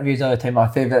used to do interviews all the time. My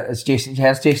favourite is Jason. You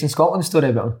heard Jason Scotland's story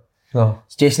about him? No.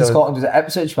 Jason Scotland was at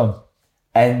Ipswich for him.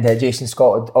 And Jason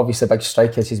Scott, obviously a big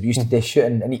striker, says we used to do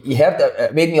shooting, and he heard it.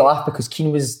 It made me laugh because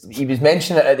Keane was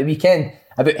mentioning it at the weekend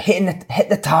about hit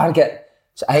the target.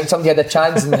 So I think somebody had a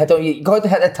chance and you got to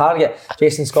hit the target.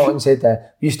 Jason Scotland said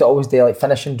we used to always do like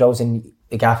finishing drills, and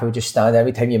the gaffer would just stand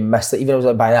every time you missed it, even if it was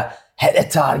like by that, hit the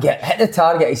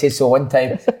target. He said so one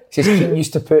time. He says Keane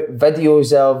used to put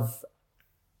videos of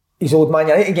his old Man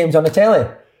United games on the telly.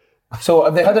 So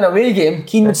if they had an away game,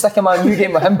 Keane would stick a Man U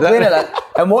game with him playing in it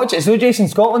and watch it. So Jason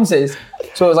Scotland says.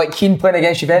 So it was like Keane playing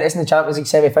against Juventus in the Champions League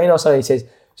semi-final. So he says,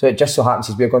 so it just so happens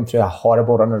we're going through a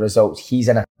horrible run of results. He's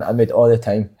in a mood all the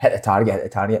time. Hit the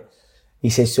target. He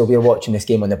says, so we're watching this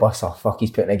game on the bus. Oh fuck,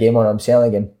 he's putting a game on. I'm selling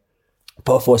again.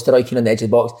 Paul Foster, Roy Keane on the edge of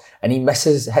the box, and he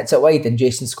misses, hits it wide, and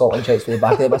Jason Scotland shouts from the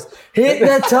back of the bus, hit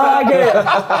the target!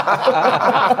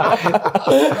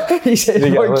 He said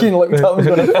Roy Keane looked up and was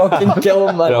going to fucking kill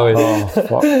him, man.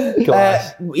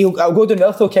 I'll go down the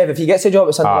lift though, Kev, if he gets a job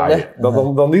at Sunderland.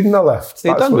 They're needing a lift.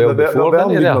 They've done well before,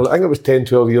 didn't they? I think it was 10,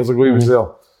 12 years ago he was there,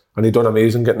 and he'd done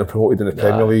amazing getting them promoted in the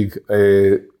Premier League.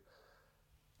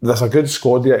 There's a good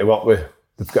squad there to work with.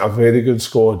 They've got a very good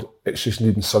squad. It's just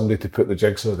needing somebody to put the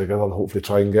jigsaw together and hopefully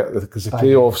try and get because the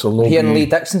playoffs will not be. Lee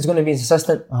Dixon's going to be his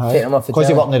assistant. Taking him off the because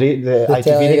they work in the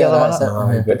ITV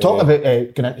together. But talking about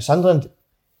going into Sunderland,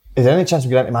 is there any chance we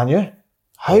get into Man U?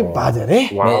 How bad are they?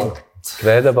 Wow.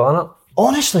 Incredible, isn't it?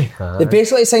 Honestly. They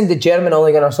basically signed the German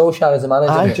Ole Gunnar Solskjaer as the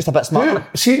manager. Just a bit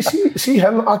smart. See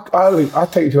him. I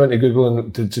typed him into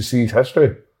Google to see his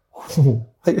history.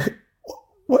 Like,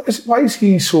 why is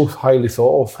he so highly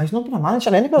thought of? He's not been a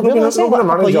manager anywhere. He's not been a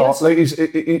manager. Like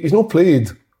he's not played.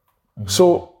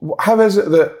 So how is it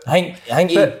that? I think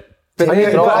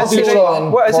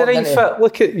what is the right fit?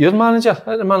 Look at your manager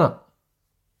at the minute.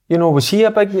 You know, was he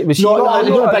a big? Was he not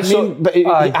a big name? But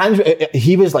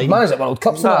he was like manager at World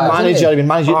Cups. Manager.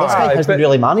 This guy hasn't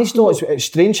really managed though. It's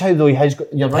strange how though he has.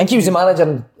 I think he was the manager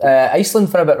in Iceland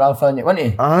for a bit, Ralph, wasn't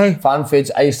he? Aye. Fan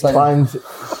Foods, Iceland.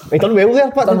 He done well there,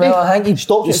 but I think he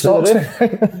stopped.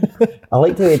 I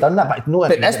liked how he done that, but no.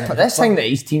 But this thing that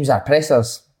his teams are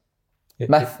pressers.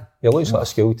 Myth. He looks like a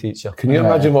school teacher. Can you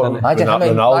imagine what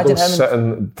Ronaldo's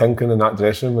sitting thinking in that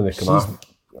dressing room when they come out?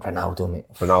 Ronaldo, mate.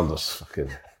 Ronaldo's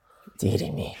fucking.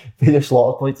 Deary me. They just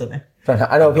slaughter points, didn't they?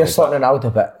 I know we're slaughtering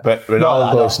Ronaldo, but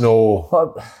Ronaldo's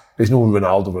there's no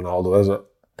Ronaldo, is it?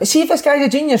 But see if this guy's a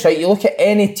genius, right? You look at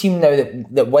any team now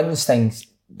that wins things,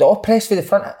 they're all pressed for the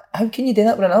front. How can you do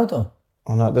that with Ronaldo?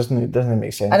 Oh no, it doesn't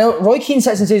make sense. I know Roy Keane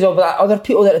sits and says, but other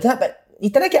people that did that, but he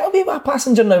didn't get away with a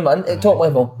passenger now, man, at top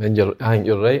level. And I think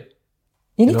you're right.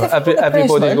 You need to everybody's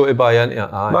got to buy into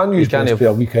it. Man U's going to play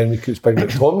a weekend we could spend at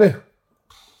Tomney.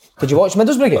 Did you watch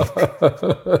Middlesbrough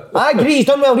game? I agree, he's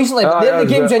done well recently, but they're the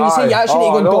games when you say you actually need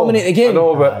to go and dominate the game. I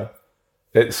know, but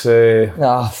it's...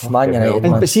 Man United,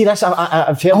 man. But see, this,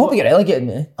 I've heard... I hope you get relegated,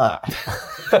 mate. But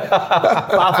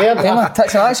I've heard...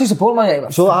 I actually support Man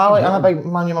United. So I'm a big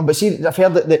Man United man, but see, I've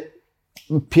heard that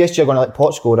PSG are going to let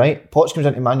Potts go, right? Potts comes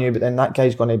into Man U, but then that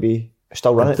guy's going to be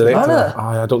still running it.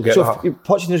 I don't get that. So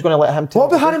Pochetino's going to let him take... What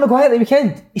about Harry Maguire at the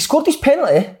weekend? He scored his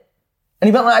penalty and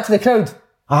he went like that to the crowd.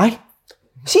 Aye.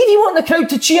 See if you want the crowd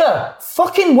to cheer,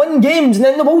 fucking win games and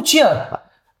then they will cheer.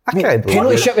 I can't believe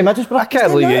Penalty shit with Middlesbrough. I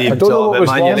can't believe you even don't know talk what about was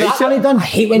Man wrong. United. That's what he done. I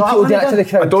hate when people do that to the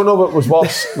crowd. I don't know what was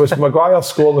worse, was Maguire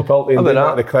scoring the penalty and doing that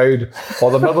to the crowd,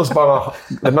 or the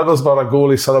Middlesbrough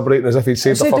goalie celebrating as if he'd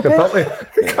saved the fucking penalty.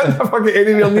 He can't never get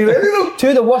anywhere near any of them. Two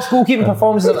of the worst goalkeeping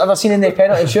performances I've ever seen in their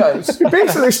penalty shootouts. He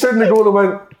basically stood in the goal and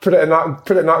went, put it in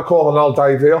that corner and I'll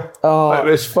dive there. It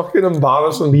was fucking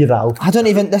embarrassing. I don't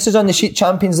even, this is on the sheet,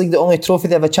 Champions League, the only trophy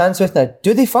they have a chance with now.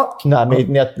 Do they fuck? Nah,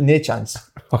 no chance.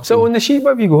 So on the sheet, what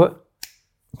have you got?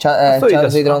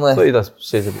 Champions League, they're on Who have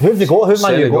they got? Who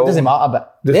Man U got? Doesn't matter,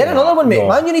 but... They're another one, mate.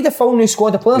 Man, you need a full new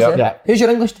squad of players. Yeah. Who's your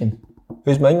English team?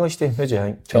 Who's my English team? Who do you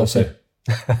think? Chelsea.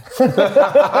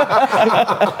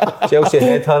 Chelsea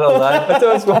headhunter, lad.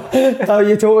 Oh,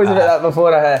 you told us about that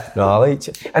before. No, I like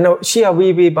it. And see, a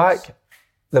way back,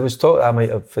 there was talk that I might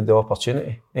have had the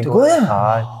opportunity. To go there?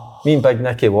 Aye. Me and Big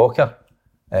Nicky Walker.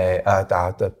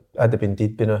 I'd have been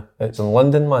deep, you know. It's in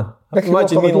London, man.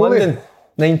 Imagine me in London,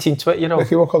 19, 20-year-old.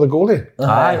 Nicky Walker, the goalie.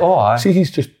 Aye, aye. See, he's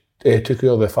just took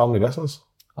over the family business.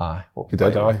 Aye. He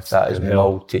did, aye. That is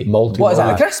multi. What is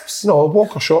that, the crisps? No,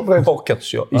 Walker shortbread. Walker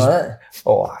short. That's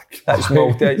multi. That's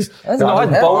No,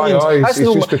 that's billions. Aye, That's he's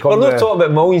no, just become we're not the- talking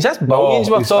about millions, that's billions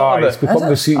we're talking He's about. become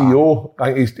the CEO.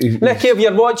 I think he's Nicky, if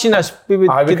you're watching this, we would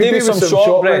Aye, we could could do with some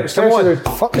shortbread. Come on.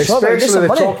 Especially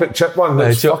the chocolate chip one.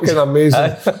 It's fucking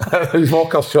amazing. It's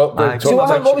Walker shortbread. So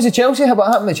what was it Chelsea? What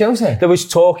happened with Chelsea? There was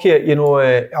talk here, you know,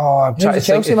 I'm trying to the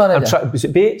Chelsea manager? was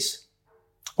it Bates?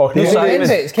 Oh, he's Ken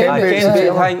Bates, Ken Bates,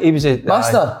 I think he was a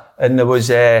Master. and there was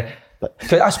I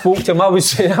spoke to him. I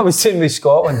was in with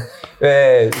Scotland,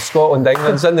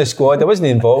 England's in the squad. I wasn't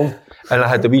involved, and I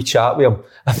had a wee chat with him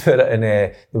about it. And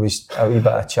there was a wee bit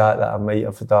of chat that I might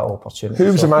have had that opportunity.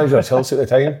 Who was the manager at Chelsea at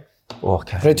the time? Oh, I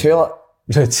can't Red Tulip.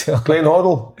 Glenn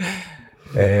Hoddle.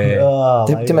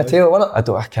 Di Matteo, wasn't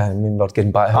it? I can't remember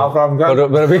getting back. Avram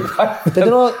Grant. Did they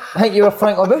not think you were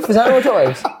Frank LaBeouf? Is that what it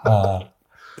was?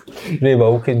 Ray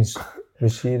Wilkins,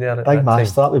 was she there at Big that Master,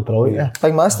 time? that would be brilliant.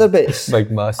 Big Master Bates.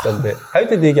 Big Master bit. How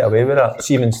did they get away with that?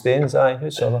 Seaman Staines, aye.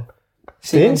 Who's the other?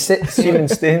 Staines? Seaman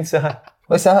Staines, aye.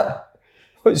 What's that?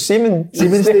 What's Seaman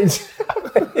Staines.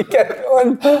 You get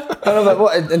on. I don't know, but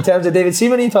what, in terms of David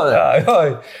Seaman, are you talking about?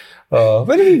 Aye. Oh,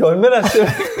 where are we going with this?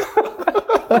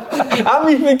 I'm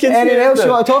even confused. Anything else you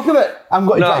want to talk about? I'm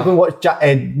going to go and watch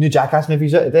new Jackass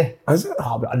movies out today. Is it?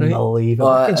 Oh, but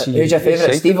unbelievable. Who's your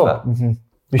favourite, Steve-O?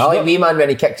 I like Wee-Man when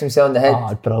he kicks himself in the head.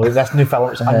 Oh, brilliant. This new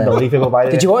film's unbelievable, by the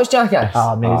way. Did you watch Jackass? Oh,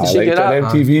 amazing. See, Like that-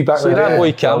 on MTV back See in the that day.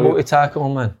 boy Campbell to tackle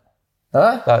him, man.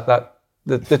 Huh?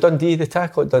 The Dundee, the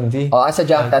tackle at Dundee. Oh, that's a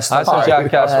Jackass. That's a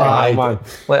Jackass Aye, one. man.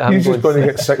 Let him He's go. just going to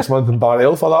get 6 months in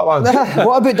Barrel for that one.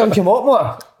 What about Duncan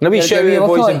Watmore? Let me shout out the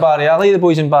boys in Barry. I like the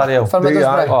boys in Barry. For Yeah,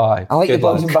 Middlesbrough. Oh, aye. I like the Good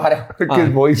boys lad. in Barry.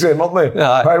 Good boys, aren't they?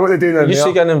 Aye. Aye, what are they doing in You used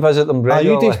to there? go in and visit them You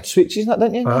regularly. do sweeties and that,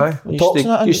 didn't you? Aye. Talks and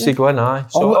that, Used to didn't you? go in, aye.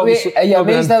 So Oh, wait, obviously- are you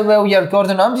amazed how well your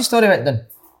Gordon Ramsay story went then?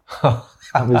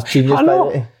 That was genius, I by the know.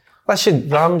 way. Listen,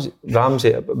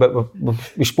 Ramsey, but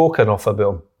we spoke enough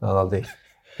about him the other day.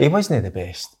 He wasn't the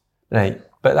best, right?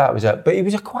 But that was it. But he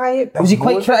was a quiet. Was he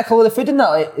quite critical of the food and that,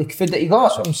 like, the food that he got?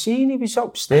 That's what I'm saying. He was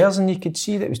upstairs and you could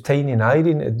see that it was tiny and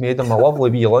Irene had made him a lovely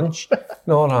wee lunch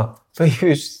and all that. But he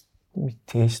was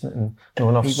tasting it and no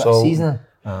enough Wee bit of salt. seasoning.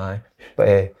 Aye. But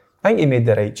I think he made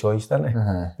the right choice, didn't he?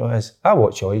 So it is. I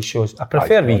watch all his shows. I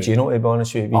prefer wee Gino, to be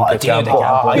honest with you. Oh, Gino the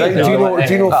Campo.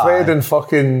 Do you know Fred and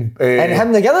fucking... And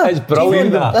him together? It's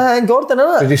brilliant, Gino that. and Gordon,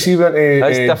 isn't Did it? you see went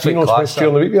That's to different Gino's class, house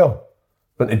during the week there?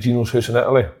 Went to Gino's house in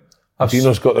Italy.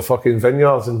 Gino's got the fucking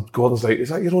vineyards and Gordon's like, is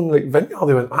that your own like vineyard?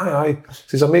 They went, aye. He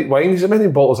says, I make wine. He says, how many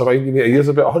bottles of wine do you make a year? There's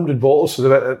about 100 bottles. So they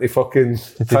went into fucking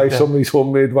try somebody's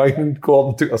homemade wine and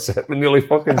Gordon took a sip and nearly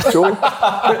fucking choked.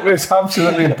 It was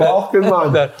absolutely barking,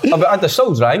 man. But I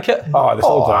still drank it. Oh, they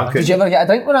still drank Did it. you ever get a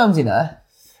drink with Ramsay now?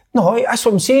 No, that's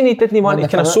what I'm saying. He didn't want to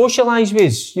kind of socialise with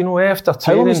us, you know, after How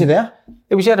training. long was he there?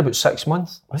 He was there about 6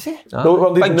 months. Was he? No,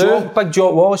 well, they knew. Big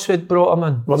Jock Wallace had brought him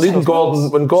in. Well, leaving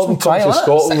Gordon, when Gordon comes Trial, to innit?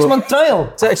 Scotland... 6 month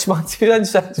trial. 6 months, he was in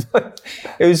 6 months.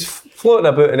 He was floating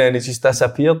about and then he just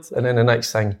disappeared. And then the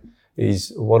next thing,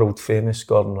 he's world famous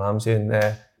Gordon Ramsay.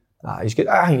 And he's good.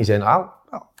 I think he's in.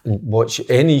 watch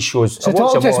any shows. So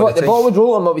talk to us, what, the ball would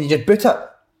roll him, or would you just boot it?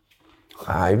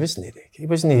 He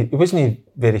wasn't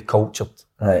very cultured.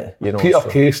 Right. You know, Peter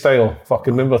Kay style.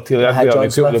 Fucking remember Taylor Adrian, he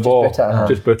took the ball,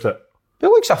 just boot it. He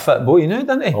looks a fit boy now,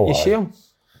 doesn't he? You see him?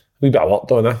 Wee bit of work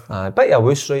done, eh? Bit of a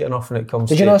wuss right enough when it comes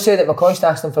to... Did you not say that McCoist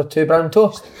asked him for 2 brown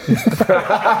toast?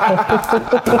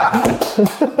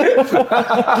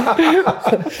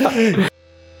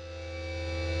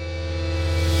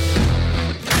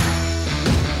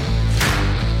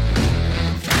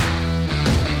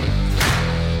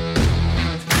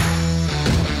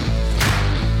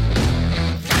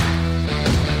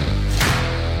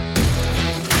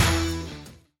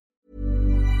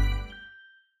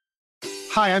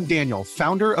 Hi, I'm Daniel,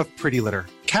 founder of Pretty Litter.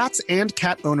 Cats and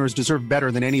cat owners deserve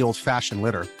better than any old-fashioned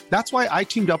litter. That's why I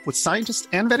teamed up with scientists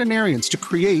and veterinarians to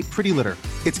create Pretty Litter.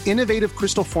 Its innovative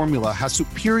crystal formula has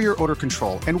superior odor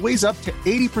control and weighs up to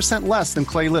 80% less than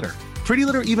clay litter. Pretty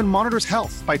Litter even monitors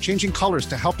health by changing colors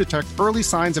to help detect early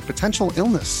signs of potential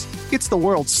illness. It's the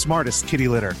world's smartest kitty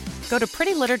litter. Go to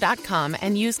prettylitter.com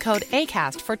and use code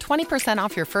ACAST for 20%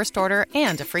 off your first order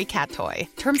and a free cat toy.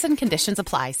 Terms and conditions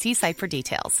apply. See site for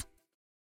details.